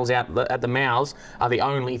channels out at the mouths are the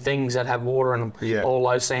only things that have water in them. Yeah. All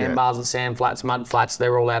those sandbars and sand flats, mud flats,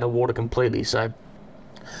 they're all out of water completely. So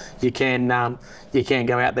you can go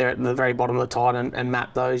out there at the very bottom of the tide and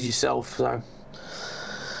map those yourself.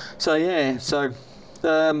 So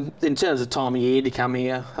in terms of time of year to come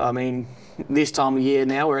here, I mean, this time of year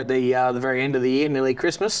now, we're at the very end of the year, nearly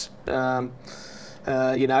Christmas. It's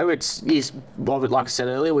like I said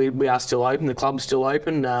earlier, we are still open. The club's still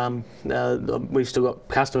open. We've still got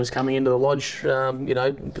customers coming into the lodge.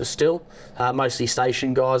 Still mostly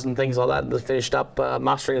station guys and things like that. They've finished up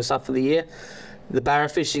mustering and stuff for the year. The barra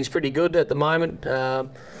fishing's pretty good at the moment.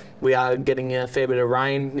 We are getting a fair bit of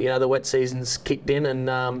rain. The wet season's kicked in, and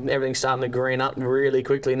everything's starting to green up really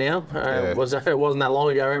quickly now. It wasn't that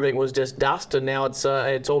long ago. Everything was just dust, and now it's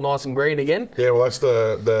all nice and green again. Yeah, well, that's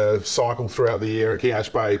the cycle throughout the year at King Ash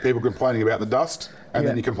Bay. People complaining about the dust, and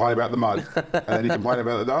then you complain about the mud, and then you complain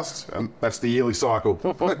about the dust, and that's the yearly cycle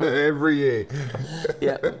every year.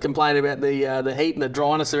 Yeah, complain about the heat and the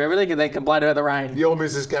dryness of everything, and then complain about the rain. Your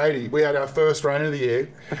Mrs. Katie, we had our first rain of the year,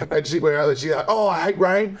 and she's like, oh, I hate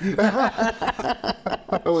rain.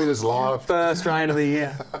 We just laugh. First rain of the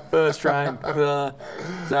year. First rain.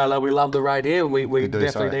 No, we love the rain here. We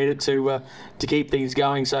definitely need it to keep things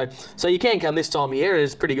going. So you can come this time of year.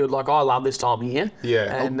 It's pretty good. Like, I love this time of year.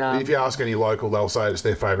 Yeah. And if you ask any local, they'll say it's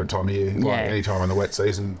their favourite time of year. Like any time in the wet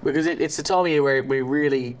season. Because it's the time of year where we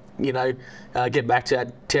really, get back to our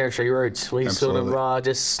territory roots. We sort of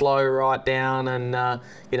just slow right down, and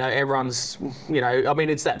everyone's,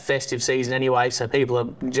 it's that festive season anyway, so people are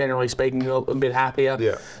generally speaking a bit happier.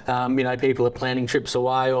 Yeah. People are planning trips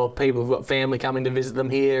away, or people have got family coming to visit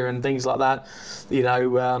them here and things like that.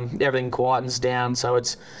 Everything quietens down, so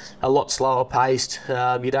it's a lot slower paced.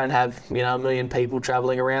 You don't have a million people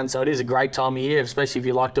travelling around, so it is a great time of year, especially if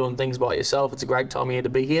you like doing things by yourself. It's a great time of year to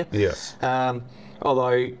be here. Yes.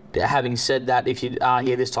 Although, having said that, if you are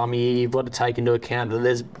here this time of year, you've got to take into account that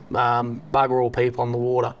there's bugger all people on the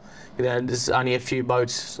water. There's only a few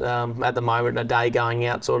boats at the moment a day going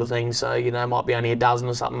out, sort of thing. So, might be only a dozen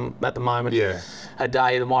or something at the moment. Yeah. A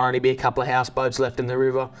day, there might only be a couple of houseboats left in the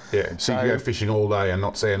river. Yeah, so you can go fishing all day and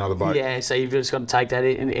not see another boat. Yeah, so you've just got to take that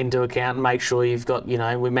into account and make sure you've got,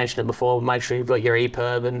 we mentioned it before, make sure you've got your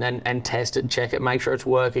EPIRB and test it, check it, make sure it's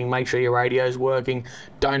working, make sure your radio's working.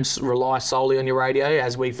 Don't rely solely on your radio,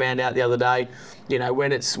 as we found out the other day.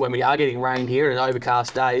 When we are getting rain here and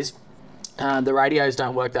overcast days, the radios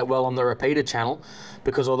don't work that well on the repeater channel,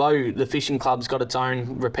 because although the fishing club's got its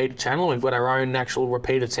own repeater channel, we've got our own actual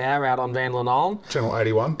repeater tower out on Van Island. Channel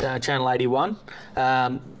 81. Channel 81.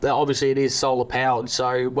 Obviously it is solar powered,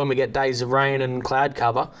 so when we get days of rain and cloud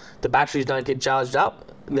cover, the batteries don't get charged up.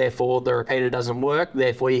 Therefore, the repeater doesn't work.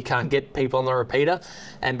 Therefore, you can't get people on the repeater.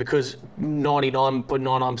 And because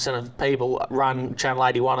 99.99% of people run Channel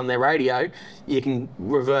 81 on their radio, you can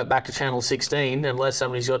revert back to Channel 16 unless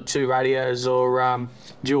somebody's got two radios or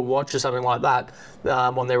dual watch or something like that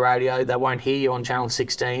on their radio. They won't hear you on Channel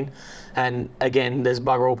 16. And again, there's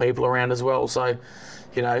bugger all people around as well. So,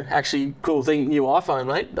 actually, cool thing, new iPhone,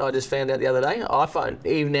 mate. I just found out the other day. iPhone,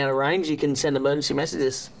 even out of range, you can send emergency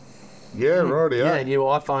messages. Yeah, right, Yeah, new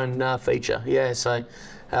iPhone feature. Yeah, so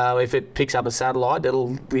if it picks up a satellite,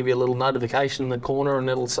 it'll give you a little notification in the corner, and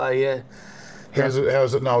it'll say, yeah. How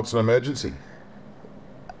does it know it's an emergency?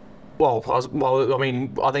 Well,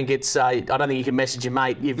 I think it's. I don't think you can message your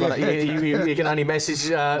mate. You've got you can only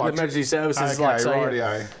message emergency services. Okay,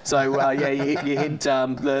 rightio. You hit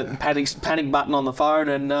the panic button on the phone,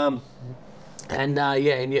 and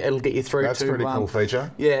it'll get you through. That's a pretty cool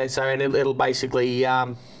feature. Yeah, so and it'll basically,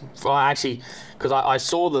 because I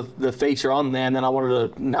saw the feature on there, and then I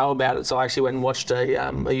wanted to know about it, so I actually went and watched a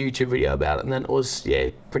YouTube video about it, and then it was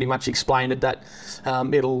pretty much explained it that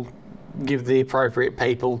it'll give the appropriate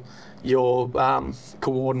people your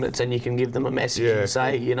coordinates, and you can give them a message and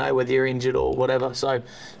say, whether you're injured or whatever. So,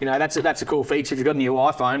 that's a cool feature if you've got a new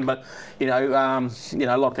iPhone. But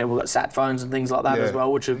a lot of people got sat phones and things like that as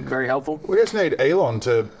well, which are very helpful. We just need Elon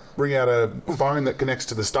to bring out a phone that connects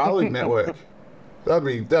to the Starlink network.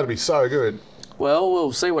 That'd be so good. Well,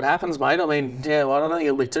 we'll see what happens, mate. I mean, I don't think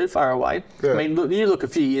it'll be too far away. Yeah. I mean, look a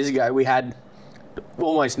few years ago, we had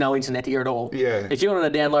almost no internet here at all. Yeah. If you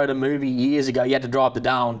wanted to download a movie years ago, you had to drive to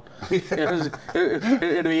Darwin.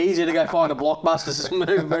 It'd be easier to go find a Blockbuster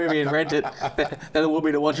movie and rent it than it would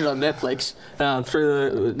be to watch it on Netflix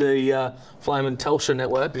through the Flaming Telstra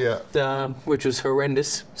network, which was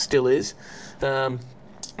horrendous, still is.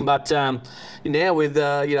 But now with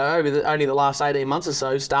only the last 18 months or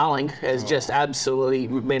so, Starlink has just absolutely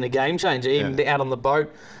been a game changer. Even out on the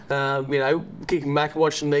boat, kicking back,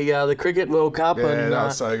 watching the Cricket World Cup and that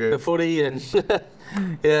was so good. the footy and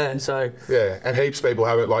and heaps of people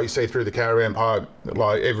have it. Like you see through the caravan park,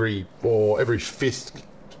 like every fifth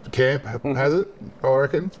camp has it, I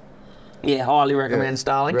reckon. Yeah, highly recommend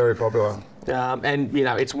Starlink. Very popular. And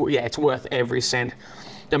it's worth every cent.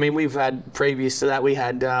 I mean, we've had previous to that, we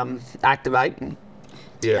had Activate.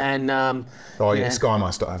 Yeah. And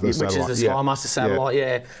Skymaster, which is the Skymaster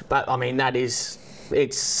satellite. But I mean,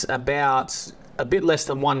 it's about a bit less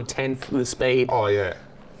than 1/10 the speed. Oh yeah.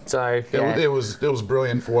 So it was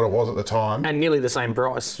brilliant for what it was at the time. And nearly the same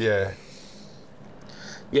price. Yeah.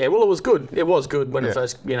 Yeah. Well, it was good. It was good when it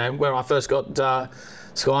first, when I first got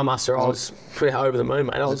Skymaster, I was over the moon,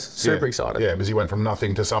 mate. I was super excited. Yeah, because you went from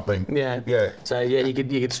nothing to something. Yeah. Yeah. So you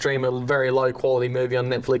could stream a very low quality movie on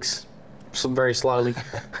Netflix, very slowly,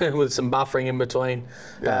 with some buffering in between.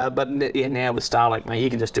 Yeah. But now with Starlink, mate, you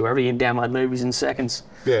can just do everything. You can download movies in seconds.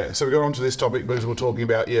 Yeah. So we got onto this topic because we're talking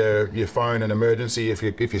about your phone and emergency if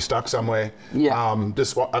you're stuck somewhere. Yeah.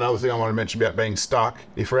 Another thing I want to mention about being stuck.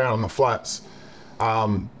 If you're out on the flats,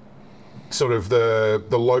 sort of the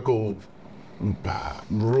local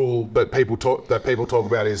rule that people talk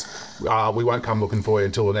about is we won't come looking for you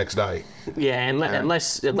until the next day. Yeah, and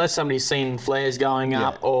unless somebody's seen flares going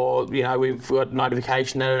up, or we've got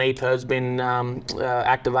notification that an EPIRB's been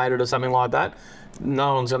activated or something like that,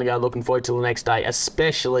 no one's going to go looking for you till the next day,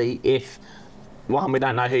 especially if, one, we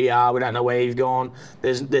don't know who you are, we don't know where you've gone.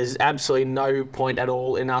 There's absolutely no point at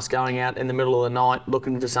all in us going out in the middle of the night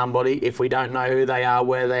looking for somebody if we don't know who they are,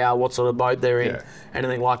 where they are, what sort of boat they're in,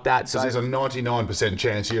 anything like that. So there's a 99%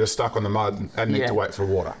 chance you're stuck on the mud and need to wait for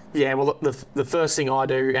water. Yeah, well, the first thing I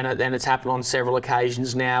do, and it's happened on several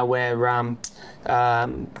occasions now, where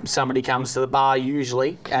somebody comes to the bar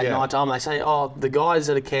usually at night time, they say, oh, the guys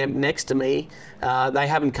that are camped next to me, they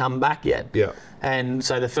haven't come back yet. Yeah. And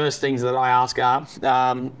so the first things that I ask are,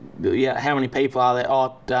 how many people are there?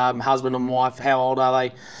 Oh, husband and wife. How old are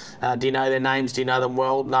they? Do you know their names? Do you know them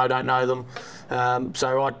well? No, don't know them.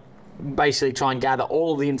 So I basically try and gather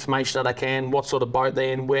all of the information that I can, what sort of boat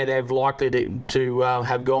they're in, where they're likely to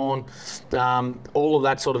have gone, all of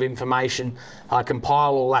that sort of information. I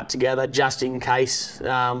compile all that together just in case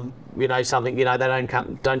something they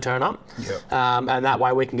don't turn up, and that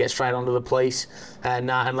way we can get straight onto the police and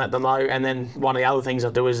let them know. And then one of the other things I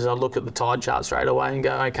do is I look at the tide chart straight away and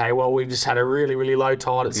go, okay, well, we've just had a really, really low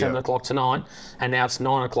tide at 7 o'clock tonight, and now it's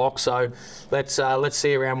 9 o'clock, so let's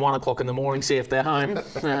see around 1 o'clock in the morning, see if they're home,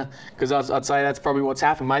 because I'd say that's probably what's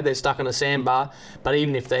happened, mate. They're stuck in a sandbar, but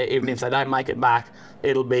even if they don't make it back,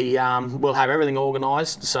 it'll be we'll have everything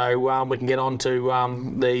organised, so we can get on to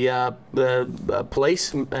the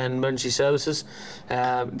police and emergency services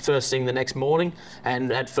first thing the next morning,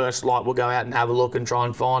 and at first light we'll go out and have a look and try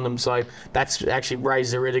and find them. So that's actually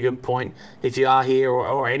raises a really good point. If you are here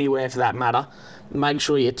or anywhere for that matter, make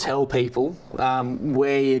sure you tell people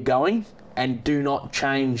where you're going and do not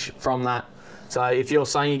change from that. So if you're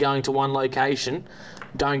saying you're going to one location,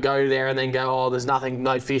 don't go there and then go, oh, there's nothing,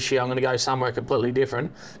 no fish here, I'm going to go somewhere completely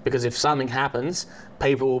different, because if something happens,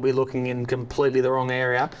 people will be looking in completely the wrong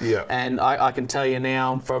area. Yeah. And I can tell you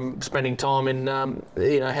now, from spending time in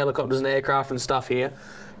helicopters and aircraft and stuff here,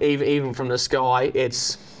 even from the sky, it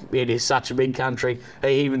is such a big country.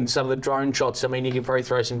 Even some of the drone shots, I mean, you can probably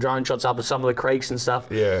throw some drone shots up at some of the creeks and stuff.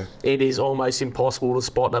 Yeah. It is almost impossible to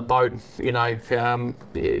spot a boat, from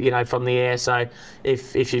the air. So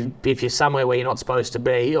if you're somewhere where you're not supposed to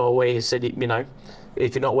be, or where you said,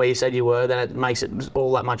 if you're not where you said you were, then it makes it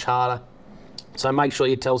all that much harder. So make sure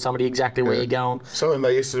you tell somebody exactly where you're going. Something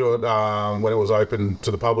they used to do it when it was open to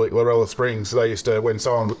the public, Lorella Springs. They used to, when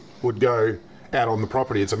someone would go out on the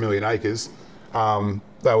property, it's 1 million acres,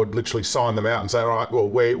 they would literally sign them out and say, all right, well,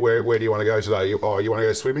 where do you want to go today? Oh, you want to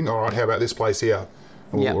go swimming? All right, how about this place here?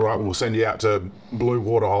 All right, we'll send you out to Blue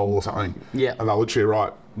Waterhole or something. Yeah. And they'll literally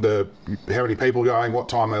write how many people going, what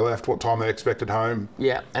time they left, what time they expected home.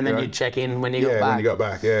 Yeah, and then you check in when you got back. Yeah, when you got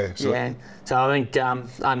back, yeah. So, so I think,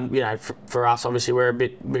 for us, obviously,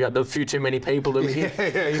 we got a few too many people to be here.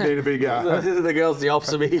 Yeah, you need a big... the girls, the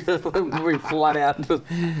opposite of me, we flat out,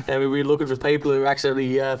 and we're looking for people who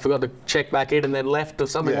actually forgot to check back in and then left or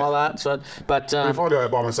something like that. So, but if I go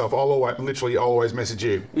out by myself, I'll always message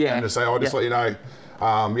you and just say, I'll just let you know,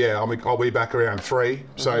 I'll be back around 3,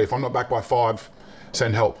 so if I'm not back by 5,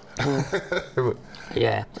 send help.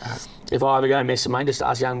 Yeah. If I ever go missing, mate, just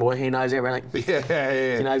ask young boy. He knows everything.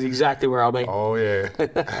 Yeah. He knows exactly where I'll be. Oh, yeah.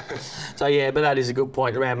 So, but that is a good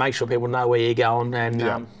point around. Make sure people know where you're going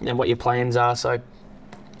and what your plans are. So,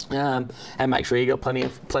 and make sure you got plenty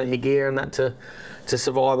of gear and that to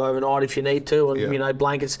survive overnight if you need to, and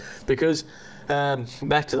blankets. Because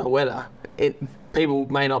back to the weather, people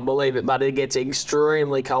may not believe it, but it gets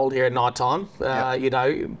extremely cold here at night time. That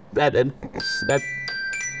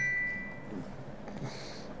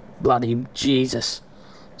bloody Jesus.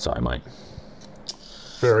 Sorry, mate.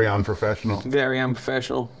 Very unprofessional. Very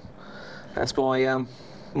unprofessional. That's my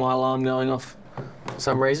my alarm going off for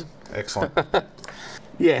some reason. Excellent.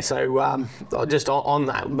 So just on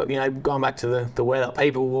that, but going back to the weather,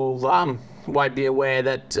 people won't be aware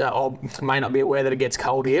that, or may not be aware that it gets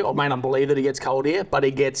cold here, or may not believe that it gets cold here, but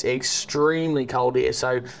it gets extremely cold here.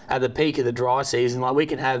 So at the peak of the dry season, we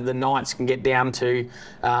can have the nights can get down to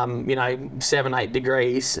 7-8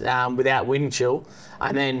 degrees without wind chill,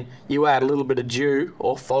 and then you add a little bit of dew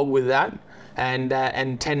or fog with that,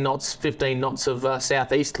 and 10 knots, 15 knots of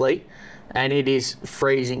southeasterly, and it is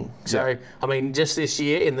freezing. So, I mean, just this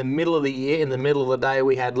year, in the middle of the day,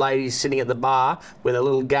 we had ladies sitting at the bar with a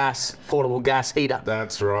little portable gas heater.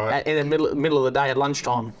 That's right. In the middle of the day at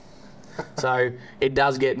lunchtime. So it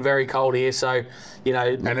does get very cold here. So, you know.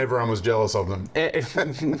 And everyone was jealous of them.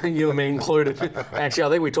 You and me included. Actually, I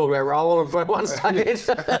think we talked about rolling them for one stage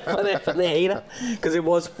for the heater, because it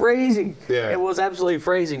was freezing. Yeah. It was absolutely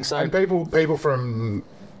freezing. So. And people from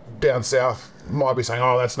down south might be saying,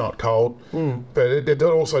 oh, that's not cold. But it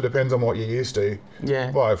also depends on what you're used to.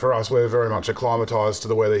 Yeah. Like for us, we're very much acclimatised to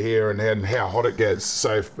the weather here and how hot it gets.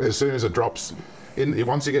 So as soon as it drops,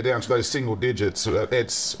 once you get down to those single digits,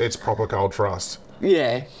 it's proper cold for us.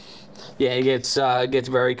 Yeah. Yeah, it gets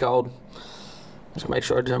very cold. Just make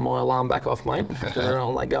sure I turn my alarm back off, mate, because I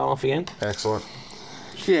don't want that going off again. Excellent.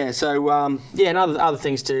 Yeah, so, and other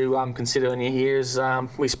things to consider when you're here is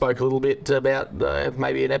we spoke a little bit about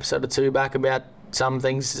maybe an episode or two back about some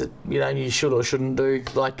things that, you know, you should or shouldn't do.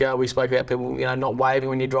 Like we spoke about people, you know, not waving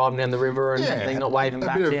when you're driving down the river and things, not waving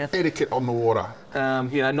back down. Etiquette on the water.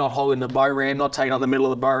 You know, not holding the bow ramp, not taking up the middle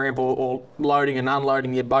of the bow ramp, or loading and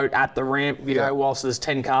unloading your boat at the ramp, you know, whilst there's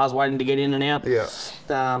 10 cars waiting to get in and out. Yeah.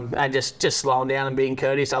 And just slowing down and being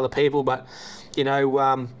courteous to other people. But, you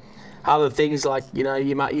know, other things like, you know,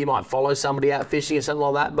 you might follow somebody out fishing or something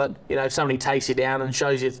like that, but, you know, if somebody takes you down and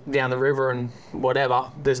shows you down the river and whatever,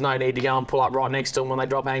 there's no need to go and pull up right next to them when they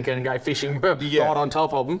drop anchor and go fishing right on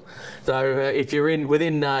top of them. So if you're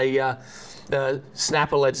within a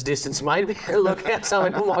snapper let's distance, mate, look out,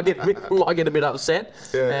 someone might get a bit upset.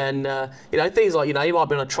 Yeah. And you know, things like, you know, you might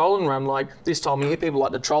be on a trolling run like this time of year, people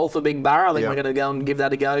like to troll for big barra. I think we're going to go and give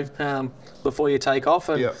that a go before you take off.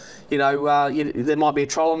 And you know, there might be a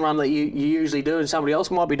trolling run that you usually do and somebody else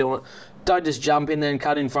might be doing it. Don't just jump in there and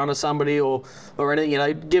cut in front of somebody or anything. You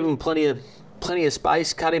know, give them plenty of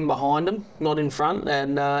space, cut in behind them, not in front.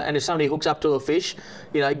 And if somebody hooks up to a fish,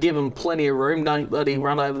 you know, give them plenty of room. Don't let him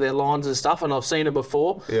run over their lines and stuff. And I've seen it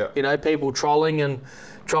before. Yeah. You know, people trolling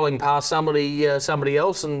past somebody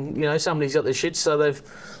else, and you know, somebody's got their shit, so they've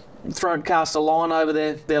cast a line over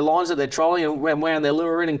their lines that they're trolling and wound their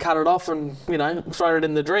lure in and cut it off and, you know, throw it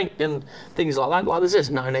in the drink and things like that. Like, there's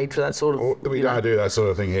just no need for that sort of... We don't do that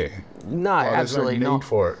sort of thing here. No, absolutely there's no need not.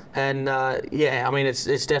 for it. And, yeah, I mean, it's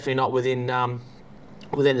definitely not within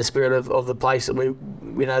the spirit of the place that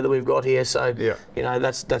that we've got here. So, you know,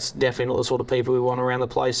 that's definitely not the sort of people we want around the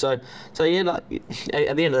place. So yeah, like,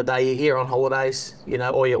 at the end of the day, you're here on holidays, you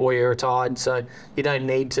know, or you're retired, so you don't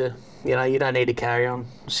need to... You know, you don't need to carry on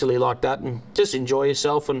silly like that, and just enjoy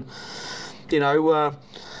yourself. And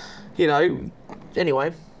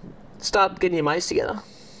anyway, start getting your mates together.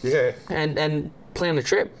 Yeah. And plan a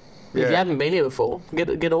trip. If you haven't been here before, get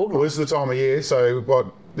organised. Well, this is the time of year, so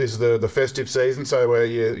this is the festive season, so where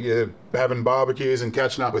you're having barbecues and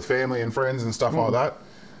catching up with family and friends and stuff like that.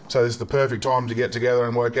 So this is the perfect time to get together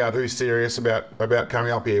and work out who's serious about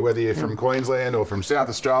coming up here, whether you're from Queensland or from South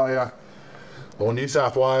Australia. Or New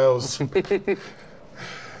South Wales.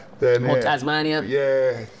 Then, or Tasmania.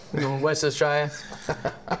 Yeah. Or West Australia.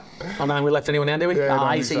 I know we left anyone out, did we?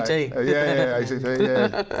 ACT. ACT,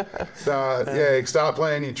 yeah. So, start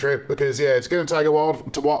planning your trip, because, it's going to take a while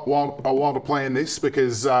to plan this,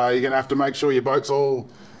 because you're going to have to make sure your boat's all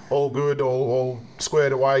good, all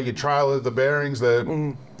squared away, your trailer, the bearings, you're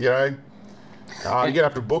going to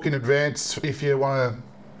have to book in advance if you want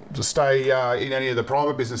to stay in any of the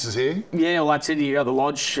private businesses here. Yeah, well, that's it. You got the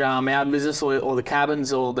lodge, our business, or the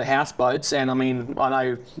cabins, or the houseboats. And I mean, I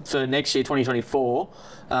know for next year, 2024,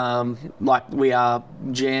 like we are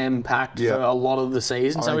jam packed for a lot of the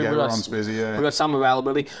season. So everyone's busy. Yeah, we've got some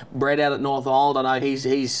availability. Brett out at North Island, I know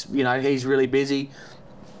he's really busy.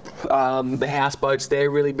 The houseboats,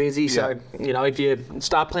 they're really busy. So, if you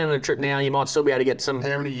start planning a trip now, you might still be able to get some...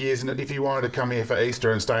 How many years, if you wanted to come here for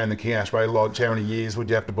Easter and stay in the King Ash Bay Lodge, how many years would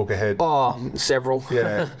you have to book ahead? Oh, several.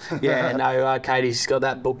 Yeah. Yeah, no, Katie's got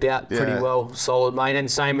that booked out pretty well, solid, mate.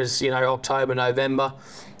 And same as, October, November,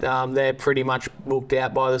 they're pretty much booked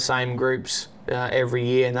out by the same groups every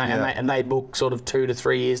year, and they book sort of 2 to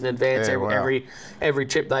 3 years in advance. Every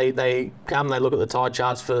trip they come, they look at the tide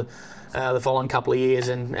charts for the following couple of years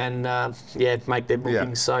and make their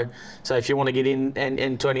bookings. So if you want to get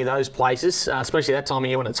into any of those places, especially that time of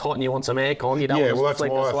year when it's hot and you want some aircon, you don't want to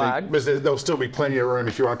sleep in a swag. But there'll still be plenty of room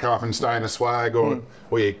if you want to come up and stay in a swag or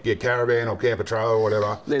your caravan or camper trailer or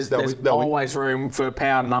whatever. There's always room for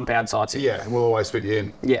powered and unpowered sites here. Yeah, we'll always fit you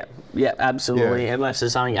in. Yeah, absolutely. Unless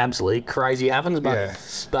there's something absolutely crazy happens,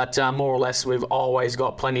 but more or less we've always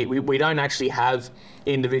got plenty. We don't actually have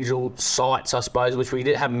individual sites, I suppose, which we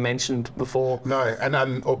haven't mentioned before. No, and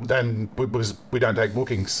we don't take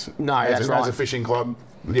bookings. No, that's right. As a fishing club,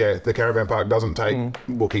 the caravan park doesn't take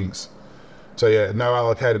bookings. So no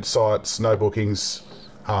allocated sites, no bookings.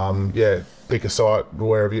 Yeah, pick a site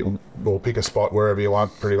wherever you, or pick a spot wherever you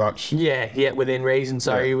want, pretty much. Yeah, within reason.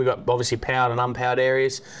 So we've got obviously powered and unpowered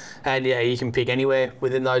areas, and yeah, you can pick anywhere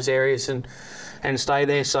within those areas and stay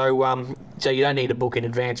there. So so you don't need to book in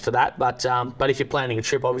advance for that. But if you're planning a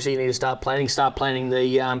trip, obviously you need to start planning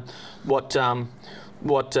the what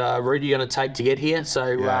route you're going to take to get here. So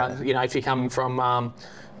you know, if you're coming from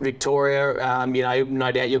Victoria, you know,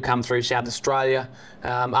 no doubt you'll come through South Australia,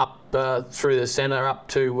 up through the centre up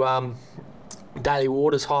to Daly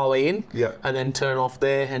Waters Highway in, and then turn off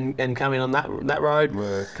there and come in on that road.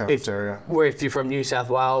 If you're from New South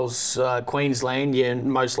Wales, Queensland, you're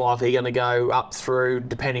most likely going to go up through,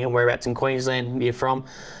 depending on whereabouts in Queensland you're from,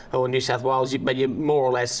 or New South Wales, but you more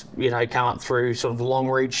or less, you know, come up through sort of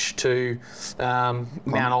Longreach to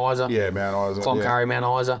Mount Isa. Yeah, Mount Isa. Cloncurry,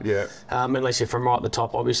 Mount Isa. Yeah. Unless you're from right at the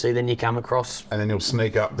top, obviously, then you come across. And then you'll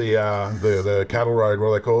sneak up the cattle road, what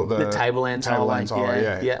do they call it? The Tablelands Highway.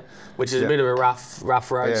 Yeah. Which is a bit of a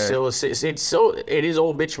rough road still. It is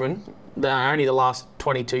all bitumen. Only the last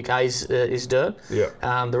 22 k's is dirt.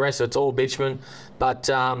 Yeah. The rest of it's all bitumen, but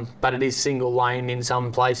it is single lane in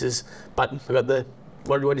some places. But we've got the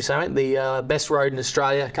what do you say, mate? The best road in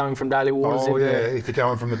Australia coming from Daly Waters. Oh, if you're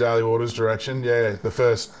coming from the Daly Waters direction, the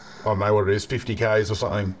first, I don't know what it is, 50 k's or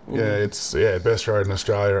something. Yeah, it's best road in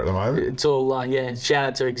Australia at the moment. It's all shout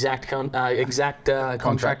out to Exact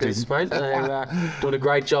Contractors, mate. They're doing a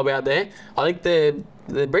great job out there. I think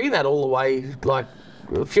they're bringing that all the way, like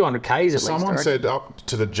a few hundred k's at least. Someone said up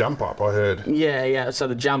to the jump up, I heard. Yeah. So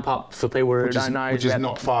the jump up, for people who don't know, which is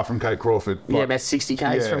not far from Cape Crawford. About 60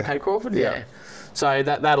 k's from Cape Crawford. Yeah. So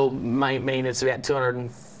that'll mean it's about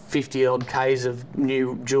 250 odd k's of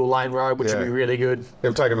new dual lane road, which will be really good.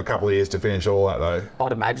 It'll take them a couple of years to finish all that, though.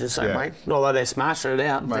 I'd imagine so, mate. Although they're smashing it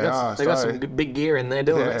out. They've got some big gear in there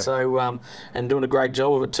doing it, so and doing a great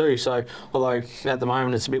job of it too. So although at the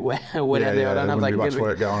moment it's a bit wet out there, I don't know if they can much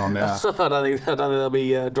work going on now. I don't think they'll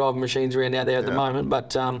be driving machines around out there at the moment,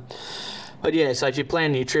 but yeah. So if you're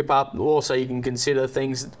planning your trip up, also you can consider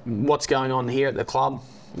what's going on here at the club.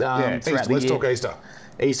 Let's talk Easter.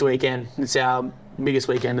 Easter weekend. It's our biggest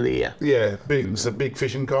weekend of the year. Yeah, it's a big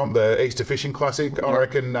fishing comp, the Easter Fishing Classic. I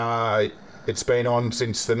reckon it's been on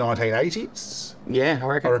since the 1980s. Yeah, I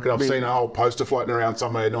reckon. I've seen a whole poster floating around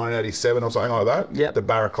somewhere in 1987 or something like that. Yep. The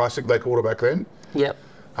Barra Classic, they called it back then. Yep.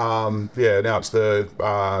 Now it's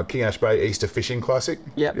the King Ash Bay Easter Fishing Classic.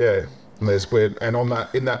 Yep. Yeah. And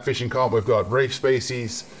in that fishing comp we've got reef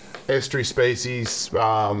species, estuary species,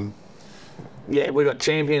 we've got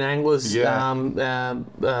champion anglers,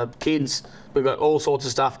 kids. We've got all sorts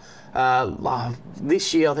of stuff.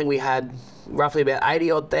 This year, I think we had roughly about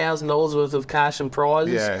 $80,000 worth of cash and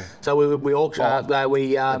prizes. Yeah. So we raffled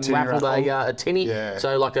a tinny. Yeah.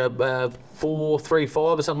 So like a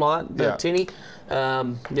 435 or something like that. Tinny.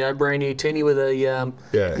 Brand new tinny with a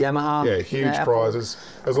Yamaha. Yeah, huge prizes.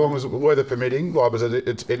 As long as weather permitting, like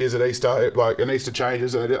it is at Easter, an Easter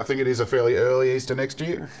changes, and I think it is a fairly early Easter next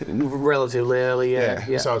year. Relatively early,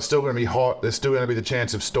 yeah. So it's still going to be hot. There's still going to be the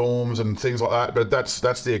chance of storms and things like that. But that's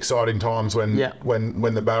the exciting times when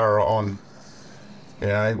the Barra are on. You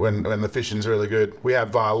know, when the fishing's really good. We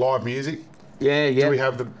have live music. Yeah. Do we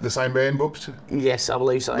have the same band booked? Yes, I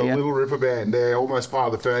believe so. The Little Ripper Band. They're almost part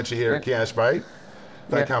of the furniture here at King Ash Bay.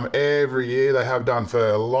 They come every year. They have done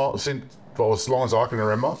for as long as I can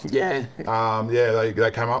remember. Yeah.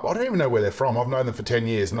 They come up. I don't even know where they're from. I've known them for 10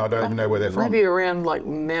 years, and I don't even know where they're from. Maybe around like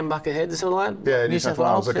Nambucca Head or something like that. Yeah, New South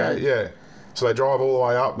Wales. Okay, yeah. So they drive all the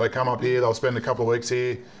way up. They come up here. They'll spend a couple of weeks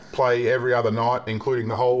here, play every other night, including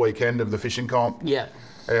the whole weekend of the fishing comp. Yeah.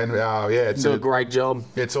 And it's do a great job.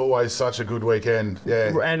 It's always such a good weekend.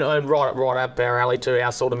 Yeah. And right up our alley too.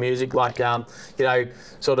 Our sort of music, like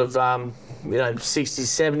sort of 60s,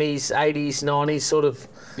 70s, 80s, 90s, sort of.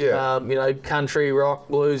 Country, rock,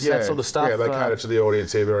 blues, that sort of stuff. Yeah, they cater to the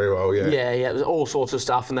audience here very well, Yeah, all sorts of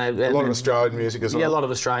stuff. And a lot of Australian music as well. Yeah, a lot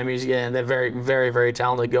of Australian music, and they're very, very, very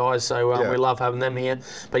talented guys, so we love having them here.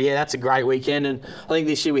 But that's a great weekend, and I think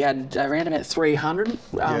this year we had around about 300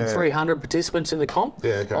 participants in the comp,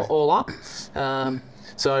 all up.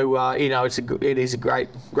 It is a great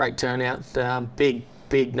turnout,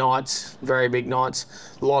 big nights, very big nights.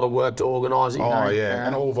 A lot of work to organise it.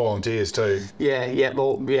 And all volunteers too.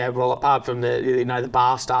 Well, apart from the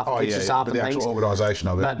bar stuff, picks us up and the things. actual organisation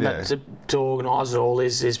of it. But to organise it all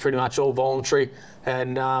is pretty much all voluntary,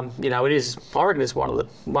 and it is. I reckon it's one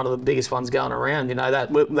of the biggest ones going around.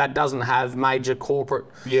 That doesn't have major corporate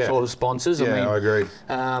sort of sponsors. I agree.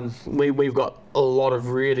 We've got a lot of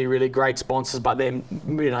really, really great sponsors, but then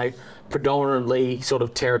predominantly sort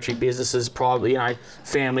of territory businesses, private,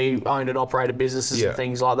 family owned and operated businesses and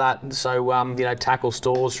things like that. And so, tackle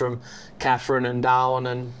stores from Catherine and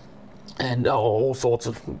Darwin and all sorts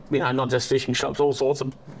of, not just fishing shops, all sorts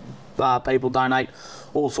of people donate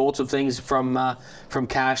all sorts of things from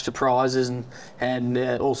cash to prizes and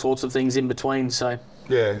all sorts of things in between. So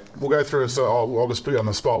yeah, we'll go through. So I'll just put you on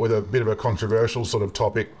the spot with a bit of a controversial sort of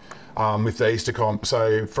topic with the Easter comp.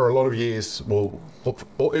 So for a lot of years,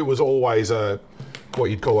 it was always what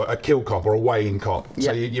you'd call a kill comp or a weigh-in comp. Yep.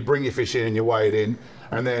 So you bring your fish in and you weigh it in,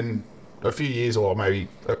 and then a few years or maybe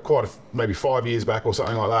maybe 5 years back or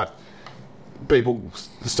something like that, people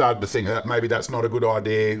started to think that maybe that's not a good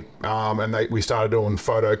idea, and we started doing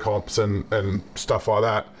photo comps and stuff like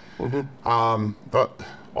that. Mm-hmm. But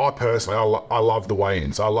I personally, I love the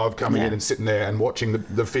weigh-ins. I love coming in and sitting there and watching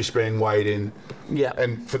the fish being weighed in. Yeah.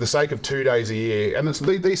 And for the sake of 2 days a year, and it's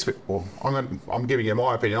these. Well, I'm giving you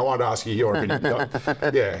my opinion. I wanted to ask you your opinion.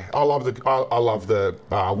 Yeah, I love the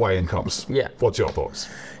weigh-in comps. Yeah. What's your thoughts?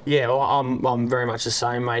 Yeah, well, I'm very much the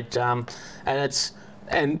same, mate.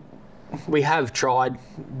 And we have tried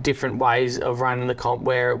different ways of running the comp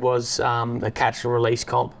where it was a catch and release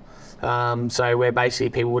comp. So where basically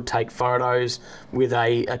people would take photos with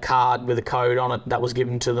a card with a code on it that was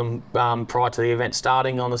given to them prior to the event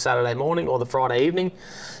starting on the Saturday morning or the Friday evening,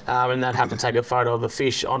 and they'd have to take a photo of a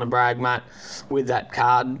fish on a brag mat with that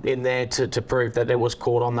card in there to prove that it was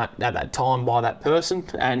caught on at that time by that person,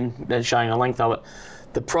 and then showing a length of it.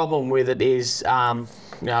 The problem with it is,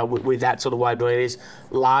 with that sort of way of doing it, is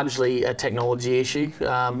largely a technology issue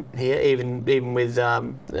here. Even with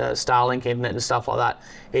Starlink internet and stuff like that,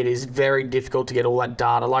 it is very difficult to get all that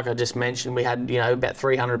data. Like I just mentioned, we had about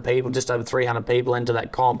 300 people, just over 300 people enter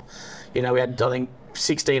that comp. We had, I think,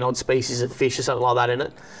 16 odd species of fish or something like that in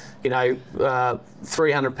it.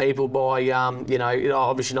 300 people by,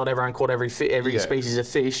 obviously not everyone caught every species of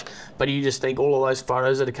fish, but you just think all of those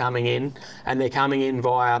photos that are coming in, and they're coming in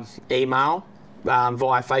via email,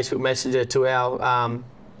 via Facebook Messenger to our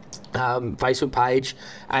Facebook page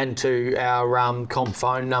and to our comp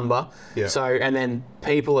phone number. Yeah. So, and then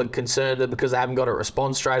people are concerned because they haven't got a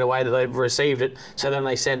response straight away that they've received it. So then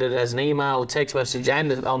they send it as an email, a text message,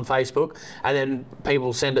 and on Facebook. And then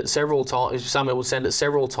people send it several times. Some people send it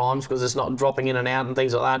several times because it's not dropping in and out and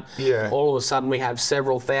things like that. Yeah. All of a sudden, we have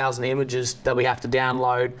several thousand images that we have to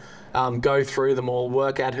download. Go through them all,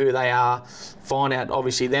 work out who they are, find out,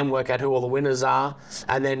 obviously, then work out who all the winners are,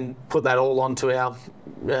 and then put that all onto our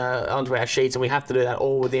sheets. And we have to do that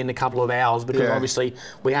all within a couple of hours because obviously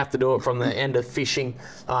we have to do it from the end of fishing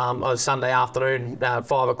on a Sunday afternoon,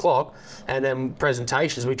 5 o'clock, and then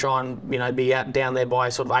presentations. We try and be out down there by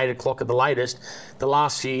sort of 8 o'clock at the latest. The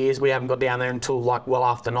last few years we haven't got down there until well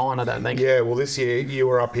after 9, I don't think. Yeah, well, this year you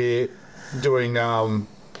were up here doing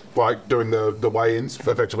doing the weigh-ins,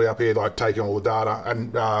 effectively up here, taking all the data,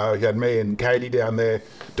 and you had me and Katie down there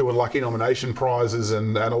doing nomination prizes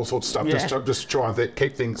and all sorts of stuff, just try and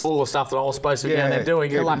keep things. All the stuff that I was supposed to be down there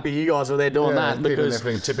doing. You're lucky you guys were there doing that because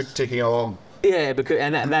everything ticking along. Yeah, because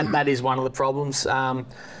that is one of the problems. Some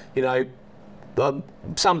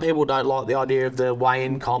people don't like the idea of the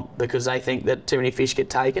weigh-in comp because they think that too many fish get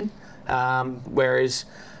taken. Whereas,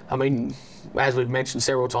 as we've mentioned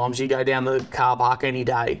several times, you go down the car park any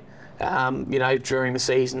day, during the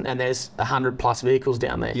season, and there's 100+ vehicles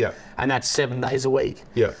down there. Yeah. And that's 7 days a week.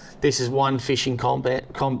 Yeah. This is one fishing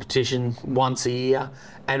competition once a year,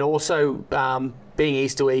 and also being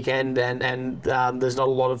Easter weekend, and there's not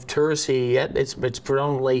a lot of tourists here yet. It's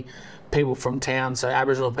predominantly people from town, so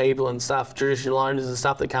Aboriginal people and stuff, traditional owners and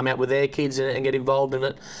stuff that come out with their kids in it and get involved in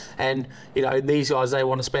it. And these guys, they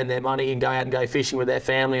want to spend their money and go out and go fishing with their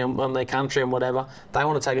family on their country and whatever. They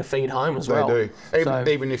want to take a feed home as well. They do.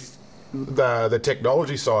 Even if the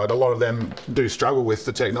technology side, a lot of them do struggle with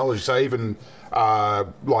the technology. So even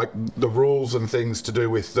the rules and things to do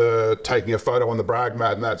with taking a photo on the brag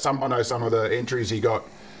mat and that. I know some of the entries he got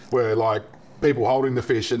were people holding the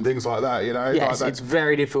fish and things like that, Yes, it's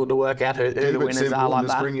very difficult to work out who the winners are like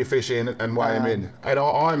that. Just bring your fish in and weigh them in. And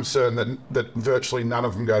I'm certain that virtually none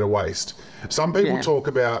of them go to waste. Some people talk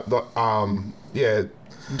about, don't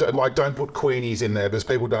put queenies in there because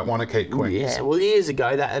people don't want to keep queenies. Yeah, well, years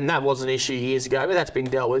ago, that was an issue years ago, but that's been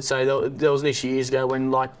dealt with. So there was an issue years ago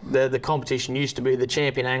when the competition used to be the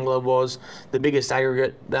champion angler was the biggest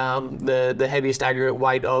aggregate, the heaviest aggregate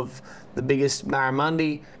weight of the biggest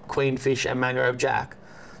barramundi, queenfish and mangrove jack.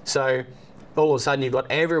 So all of a sudden you've got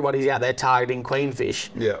everybody's out there targeting queenfish.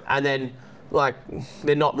 Yeah. And then like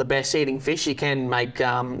they're not the best eating fish. You can make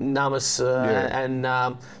namas and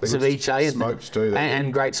ceviche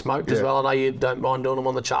and great smoked as well. I know you don't mind doing them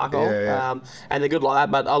on the charcoal, and they're good like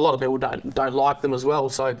that. But a lot of people don't like them as well.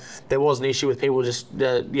 So there was an issue with people just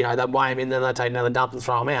you know, they weigh them in, then they take another dump and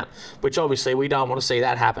throw them out, which obviously we don't want to see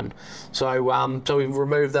that happen. So so we've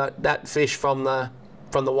removed that fish from the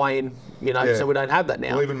weigh-in, you know, so we don't have that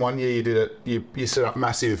now. Well, even one year you did it, you set up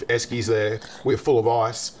massive eskies there full of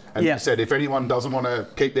ice, and you said if anyone doesn't want to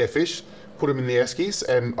keep their fish, put them in the eskies,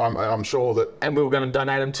 and I'm sure that. And we were going to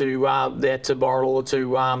donate them to there to Boral or to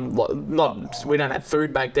we don't have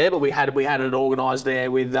food back there, but we had it organised there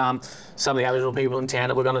with some of the Aboriginal people in town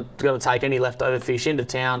that we're going to take any leftover fish into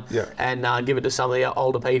town and give it to some of the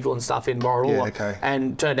older people and stuff in Boral. Yeah, okay.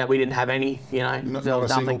 And turned out we didn't have any, you know, not a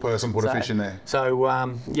single person put a fish in there. So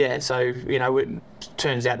so you know, it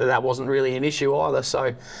turns out that wasn't really an issue either.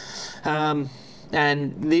 So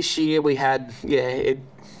and this year we had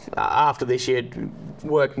after this year,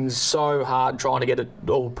 working so hard trying to get it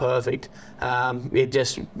all perfect, it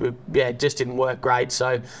just didn't work great.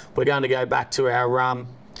 So we're going to go back to our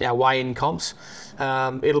weigh-in comps.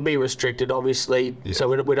 It'll be restricted, obviously. Yeah. So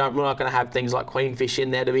we're not going to have things like queenfish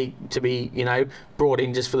in there to be you know, brought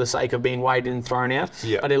in just for the sake of being weighed in and thrown out.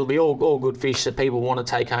 Yeah. But it'll be all good fish that people want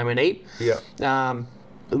to take home and eat. Yeah.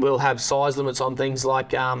 We'll have size limits on things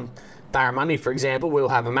like. Barramundi, for example, we'll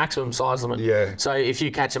have a maximum size limit. Yeah. So if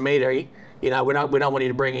you catch a metre, you know, we don't want you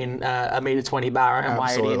to bring in a metre 20 barra and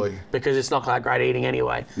weigh it in, because it's not that great eating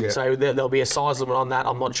anyway. Yeah. So there'll be a size limit on that.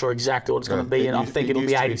 I'm not sure exactly what it's going to be, and I think it'll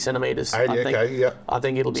be 80 centimetres. 80, okay, yeah. I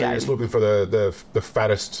think it'll be 80. So you're just looking for the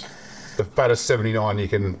fattest 79 you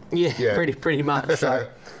can. Yeah. Pretty much.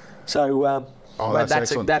 So that's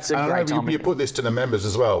excellent. That's a great time. You put this to the members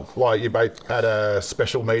as well. Like you both had a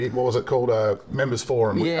special meeting. What was it called? A members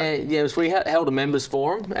forum. We held a members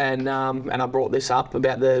forum, and I brought this up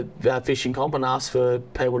about the fishing comp and asked for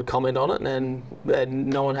people to comment on it, and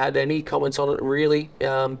no one had any comments on it really.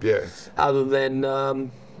 Other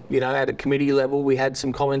than you know, at a committee level, we had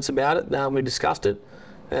some comments about it. We discussed it,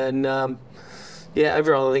 and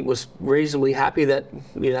everyone I think was reasonably happy that,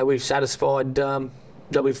 you know, we've satisfied.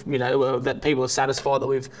 That we've, you know, that people are satisfied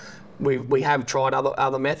that we have tried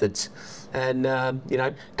other methods, and you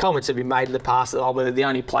know, comments have been made in the past that we're the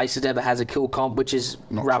only place that ever has a kill comp, which is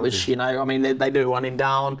not rubbish. True. You know, I mean they do one in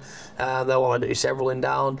Darwin, they want to do several in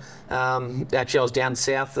Darwin. Actually, I was down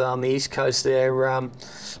south on the east coast there. Might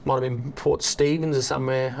have been Port Stephens or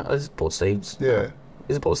somewhere. Is it Port Stephens? Yeah.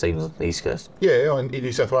 Is it Port Stephens on the east coast? Yeah, in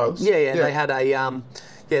New South Wales. Yeah.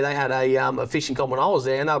 They had a fishing comp when I was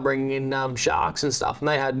there, and they were bringing in sharks and stuff, and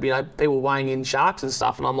they had, you know, people weighing in sharks and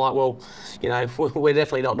stuff, and I'm like, well, you know, we're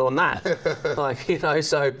definitely not doing that. Like, you know,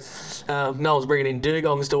 so no one's bringing in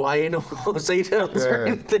dugongs to weigh in or sea turtles or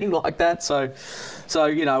anything like that. So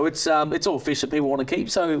you know, it's all fish that people want to keep.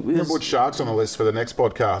 So we put sharks on the list for the next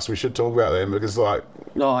podcast. We should talk about them, because like,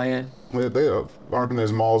 I reckon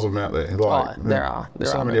there's miles of them out there. Like, there are.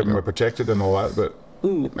 So many of them are protected and all that, but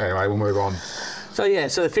anyway, we'll move on. So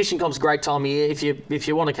so the fishing comp's a great time of year. If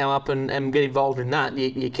you want to come up and get involved in that,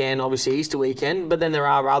 you can, obviously Easter weekend. But then there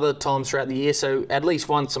are other times throughout the year. So at least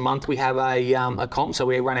once a month we have a comp. So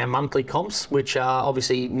we run our monthly comps, which are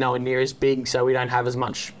obviously nowhere near as big. So we don't have as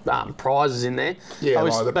much prizes in there. Yeah,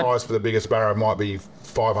 like the prize for the biggest barrow might be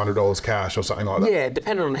 $500 cash or something like that. Yeah,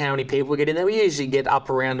 depending on how many people we get in there. We usually get up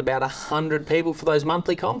around about 100 people for those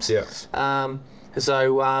monthly comps. Yeah.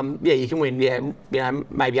 So you can win, you know,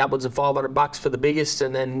 maybe upwards of $500 for the biggest,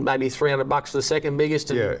 and then maybe $300 for the second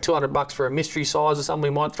biggest, and $200 for a mystery size or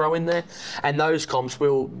something we might throw in there. And those comps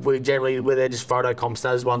they're just photo comps,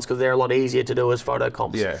 those ones, because they're a lot easier to do as photo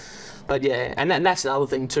comps. Yeah. But and that's another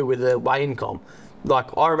thing too with the weigh-in comp.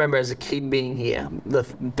 Like, I remember as a kid being here, the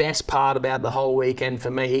best part about the whole weekend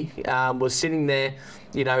for me was sitting there,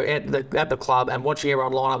 you know, at the club and watching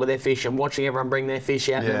everyone line up with their fish, and watching everyone bring their fish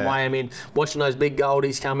out and weigh them in, watching those big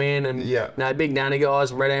goldies come in, and you know, big nanny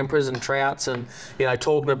guys, red emperors and trouts, and, you know,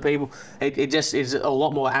 talking to people. It just is a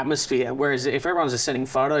lot more atmosphere. Whereas if everyone's just sending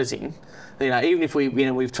photos in, you know, even if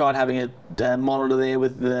we've tried having a monitor there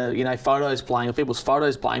with the, you know, photos playing, or people's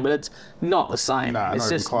photos playing, but it's not the same. No, it's not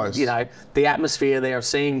just even close. You know, the atmosphere there of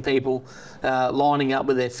seeing people lining up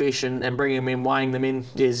with their fish and bringing them in, weighing them in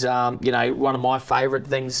is, you know, one of my favourite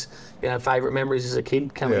things. You know, favourite memories as a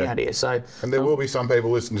kid coming out here. So, and there will be some people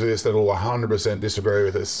listening to this that will 100% disagree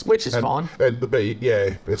with us, which is fine.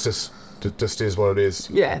 It's just is what it is.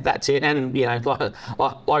 Yeah, that's it. And, you know,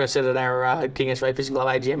 like I said at our King S. Ray Fishing Club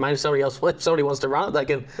AGM, mate, if somebody wants to run it, they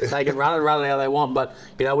can run it how they want. But,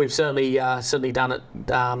 you know, we've certainly done it,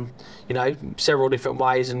 you know, several different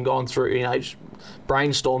ways, and gone through, you know,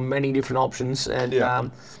 brainstormed many different options, and Yeah.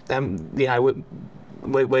 you know,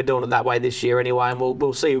 we're doing it that way this year anyway, and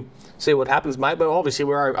we'll see what happens, mate. But obviously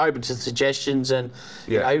we're open to suggestions, and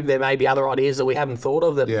you know, there may be other ideas that we haven't thought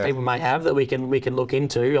of that people may have that we can look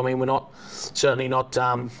into. I mean, we're certainly not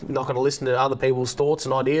going to listen to other people's thoughts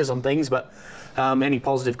and ideas on things, but any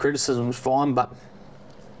positive criticism is fine. But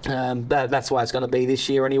that's the way it's going to be this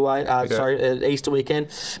year anyway. Sorry, Easter weekend.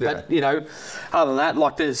 But you know, other than that,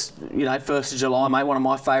 like there's, you know, 1st of July, mate, one of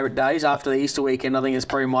my favourite days after the Easter weekend. I think it's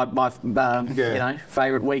probably my you know,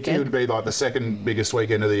 favourite weekend. It would be like the second biggest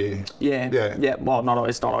weekend of the year. Yeah. Well,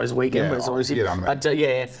 it's not always a weekend, but it's always. You know what I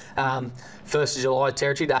mean. But 1st of July,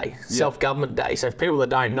 Territory Day, Self-Government Day. So for people that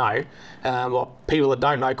don't know,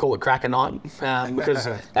 call it Cracker Night, because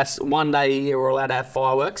that's one day a year we're allowed to have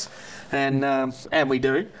fireworks. And we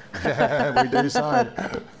do. We do so.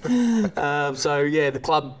 So yeah, the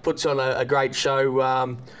club puts on a great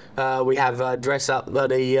show. We have dress up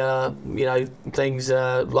bloody, you know, things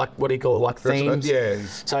like, what do you call it, like themes. Yeah.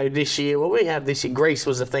 So this year, Greece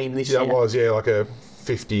was the theme this year. It was, like a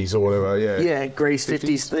 50s or whatever, Yeah, Greece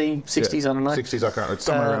 50s theme, 60s, I don't know. 60s, I can't, it's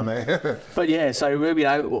somewhere around there. But yeah, so, you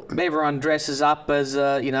know, everyone dresses up as,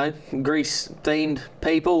 you know, Greece-themed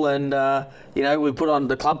people, and, you know,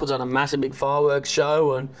 the club puts on a massive big fireworks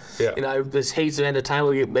show, and, you know, there's heaps of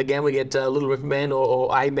entertainment. Again, we get Little River Band or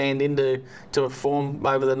A Band in to perform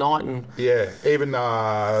over the night. And even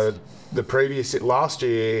the last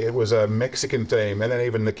year it was a Mexican theme, and then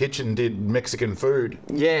even the kitchen did Mexican food.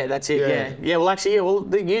 Yeah, that's it. Yeah. Well, actually,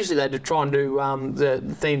 usually they try and do the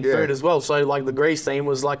themed food as well. So like the Greece theme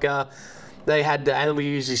was like they had, and we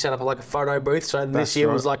usually set up like a photo booth. So this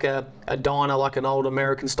year was like a diner, like an old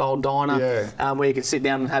American style diner, where you could sit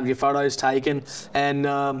down and have your photos taken. And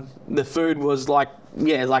the food was like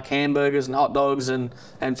hamburgers and hot dogs and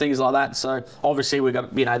things like that. So obviously we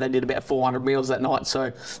got, you know, they did about 400 meals that night,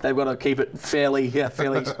 so they've got to keep it fairly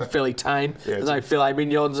tame. There's no filet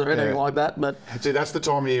mignons or anything like that. But see, that's the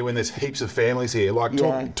time of year when there's heaps of families here. Like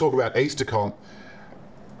talk about Easter comp.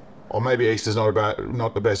 Or maybe Easter's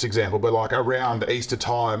not the best example, but like around Easter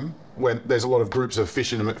time, when there's a lot of groups of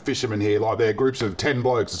fishermen here, like they're groups of 10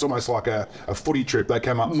 blokes. It's almost like a footy trip they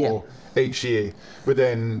come up for each year. But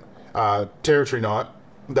then Territory Night,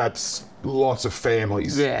 that's lots of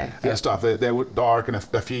families and stuff. I reckon a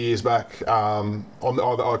few years back,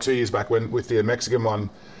 2 years back with the Mexican one,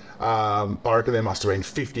 I reckon there must have been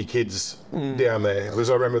 50 kids down there. Because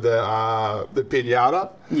I remember the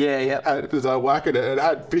pinata. Because I whack it, it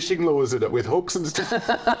had fishing lures in it with hooks and stuff.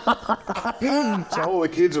 So all the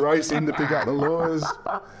kids raced in to pick up the lures.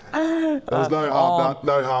 There was no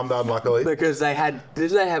harm done, luckily. Because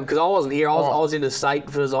because I wasn't here, I was in the state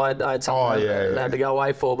because I had something I had to go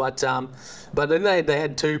away for. But then they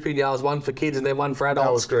had 2 pinatas, one for kids and then one for adults.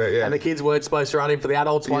 That was great, And the kids weren't supposed to run in for the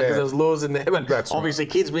adults one because there was lures in there. But obviously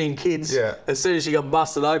kids being kids, as soon as you got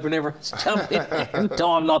busted open, everyone's jumping in.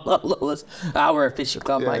 Time not the lures. We're a fishing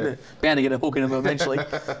club, mate. They're bound to get a hook in them eventually.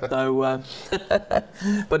 So,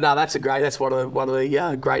 but no, that's one of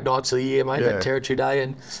the great nights of the year, mate. That Territory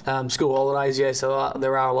Day and school holidays. So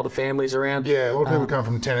there are a lot of families around. Yeah, a lot of people come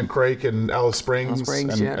from Tennant Creek and Alice Springs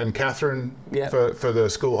and Catherine for the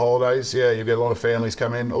school holidays. You get a lot of families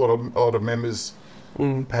come in. A lot of members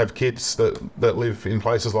have kids that live in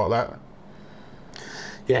places like that.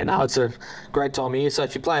 Yeah, no, it's a great time of year. So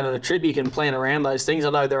if you're planning on a trip, you can plan around those things. I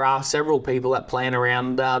know there are several people that plan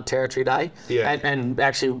around Territory Day. And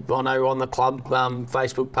actually, I know on the club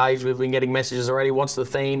Facebook page, we've been getting messages already. What's the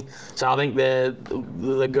theme? So I think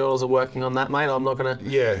the girls are working on that, mate. I'm not going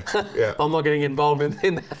to. I'm not getting involved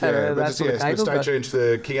in that. Stay tuned to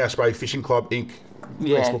the King Ash Bay Fishing Club Inc.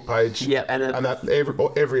 Facebook page. And that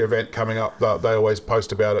every event coming up, they always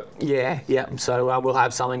post about it. So we'll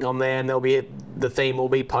have something on there, and the theme will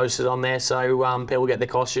be posted on there, so people get their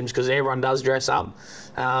costumes, because everyone does dress up.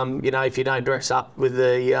 You know, if you don't dress up with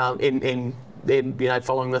the in you know,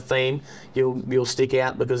 following the theme, you'll stick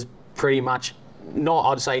out, because pretty much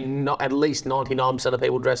I'd say at least 99% of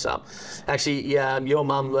people dress up. Actually, your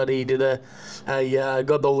mum, Letty, did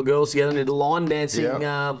got all the girls together and did a line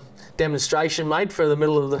dancing demonstration, mate, for the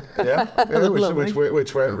middle of the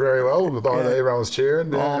which went very well. Everyone was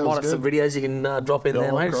cheering. I might have some videos you can drop in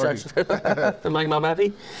there, mate, to make mum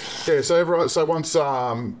happy. So once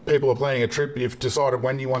people are planning a trip, you've decided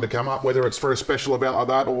when you want to come up, whether it's for a special event like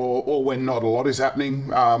that or when not a lot is happening.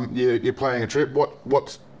 You're planning a trip.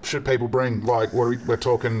 What should people bring? Like, we're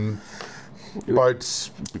talking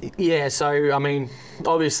boats? Yeah, so I mean,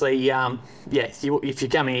 obviously, yeah. If you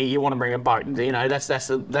come here, you want to bring a boat. You know, that's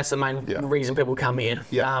the main reason people come here.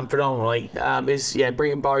 Yeah. Predominantly is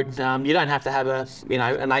bring a boat. You don't have to have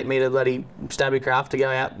an 8 metre bloody stabby craft to go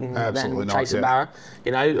out and chase a barra.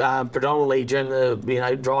 You know, predominantly during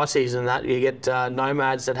the dry season that you get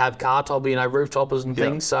nomads that have car top, roof toppers and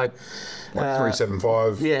things. So. Like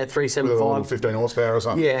 375. Yeah, 375. 15 horsepower or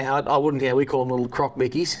something. Yeah, I wouldn't. Yeah, we call them little crock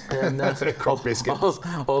bickies. And, crock biscuit.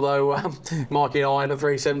 Although Mikey and I in a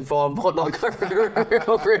 375 might not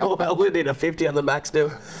go real well. We need a 50 on the back still.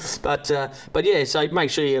 But yeah, so make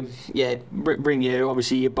sure you bring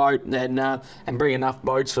your boat and bring enough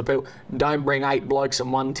boats for people. Don't bring 8 blokes in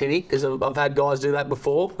one tinny, because I've had guys do that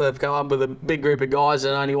before. They've come up with a big group of guys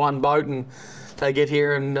and only one boat, and they get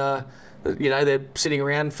here and. They're sitting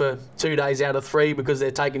around for 2 days out of 3 because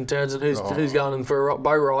they're taking turns at who's going in for a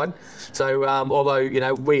boat ride. So although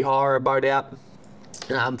we hire a boat out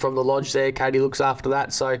from the lodge there, Katie looks after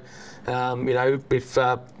that. So if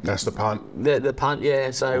that's the punt. The punt,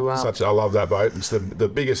 yeah. So I love that boat. It's the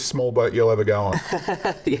biggest small boat you'll ever go on.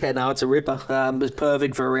 Yeah, no, it's a ripper. It's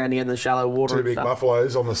perfect for around here in the shallow water. 2 big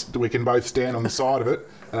buffaloes on the. We can both stand on the side of it.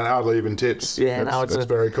 And it hardly even tips. Yeah, that's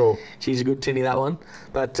very cool. She's a good tinny, that one.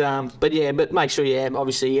 But make sure,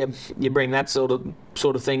 obviously, you bring that sort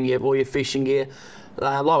of thing, all your fishing gear.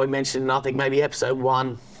 Like we mentioned, I think maybe episode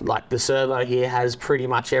 1, like the servo here has pretty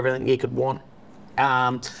much everything you could want,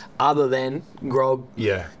 other than grog.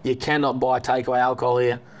 Yeah. You cannot buy takeaway alcohol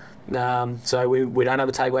here. So we don't have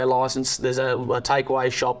a takeaway license. There's a takeaway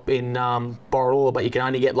shop in Borroloola, but you can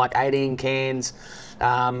only get like 18 cans.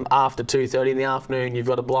 After 2:30 in the afternoon, you've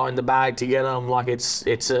got to blow in the bag to get them. Like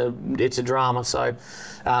it's a drama. So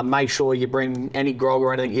make sure you bring any grog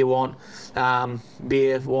or anything you want,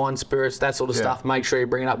 beer, wine, spirits, that sort of stuff. Make sure you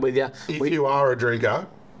bring it up with you. If you are a drinker,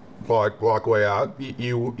 like we are,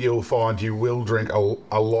 you'll find you will drink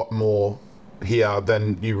a lot more here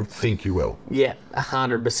than you think you will. Yeah,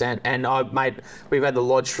 100%. And we've had the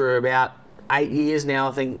lodge for about 8 years now,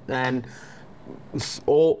 I think, and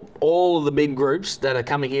all of the big groups that are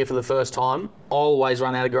coming here for the first time always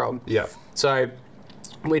run out of grog. Yeah. So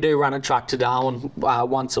we do run a truck to Darwin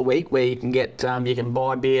once a week where you can get you can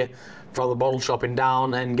buy beer from the bottle shop in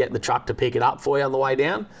Darwin and get the truck to pick it up for you on the way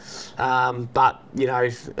down. But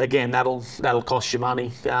again, that'll cost you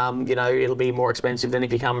money. It'll be more expensive than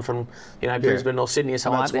if you come from Brisbane or Sydney or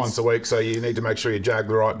something like this. That's once a week, so you need to make sure you jag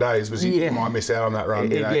the right days, because you might miss out on that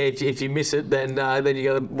run. Yeah, if you miss it, then you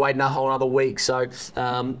got to wait a whole other week. So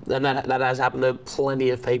and that has happened to plenty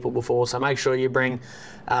of people before. So make sure you bring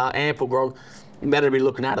ample grog. Better be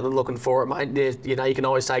looking at it than looking for it, mate. You can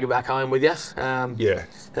always take it back home with you. You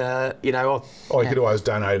could always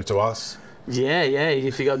donate it to us. Yeah.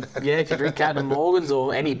 If you drink Captain Morgan's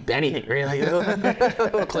or anything really,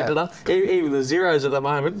 click it up. Even the zeros at the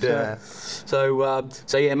moment. Yeah. So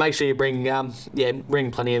make sure you bring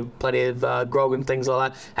plenty of grog and things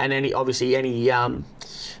like that, and any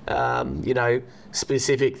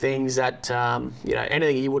specific things that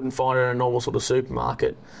anything you wouldn't find in a normal sort of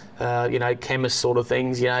supermarket. Chemist sort of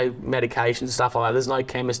things, medication, stuff like that. There's no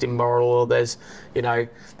chemist in Borroloola.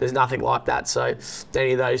 There's nothing like that. So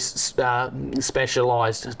any of those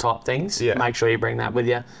specialised type things, make sure you bring that with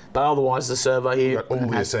you. But otherwise, the servo here all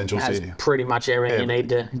the essentials has pretty much everything you need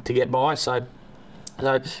to get by. So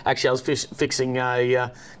actually, I was fixing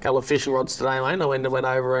a couple of fishing rods today, mate. I went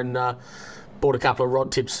over and bought a couple of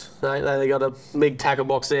rod tips. They got a big tackle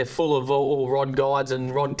box there full of all rod guides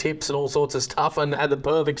and rod tips and all sorts of stuff, and had the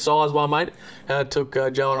perfect size one, mate. Took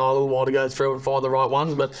Joe and I a little while to go through and find the right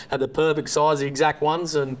ones, but had the perfect size, the exact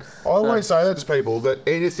ones. And I always say that to people, that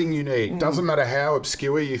anything you need, doesn't matter how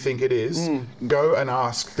obscure you think it is, go and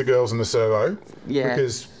ask the girls in the servo. Yeah.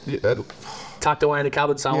 Because tucked away in the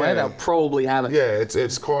cupboard somewhere, they'll probably have it. Yeah,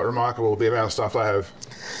 it's quite remarkable the amount of stuff they have.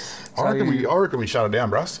 I reckon we shut it down,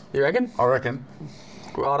 Bruss. You reckon? I reckon.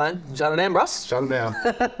 Righto. Shut it down, Bruss. Shut it down.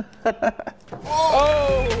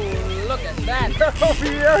 Oh, look at that.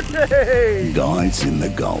 Guys in the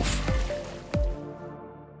Gulf.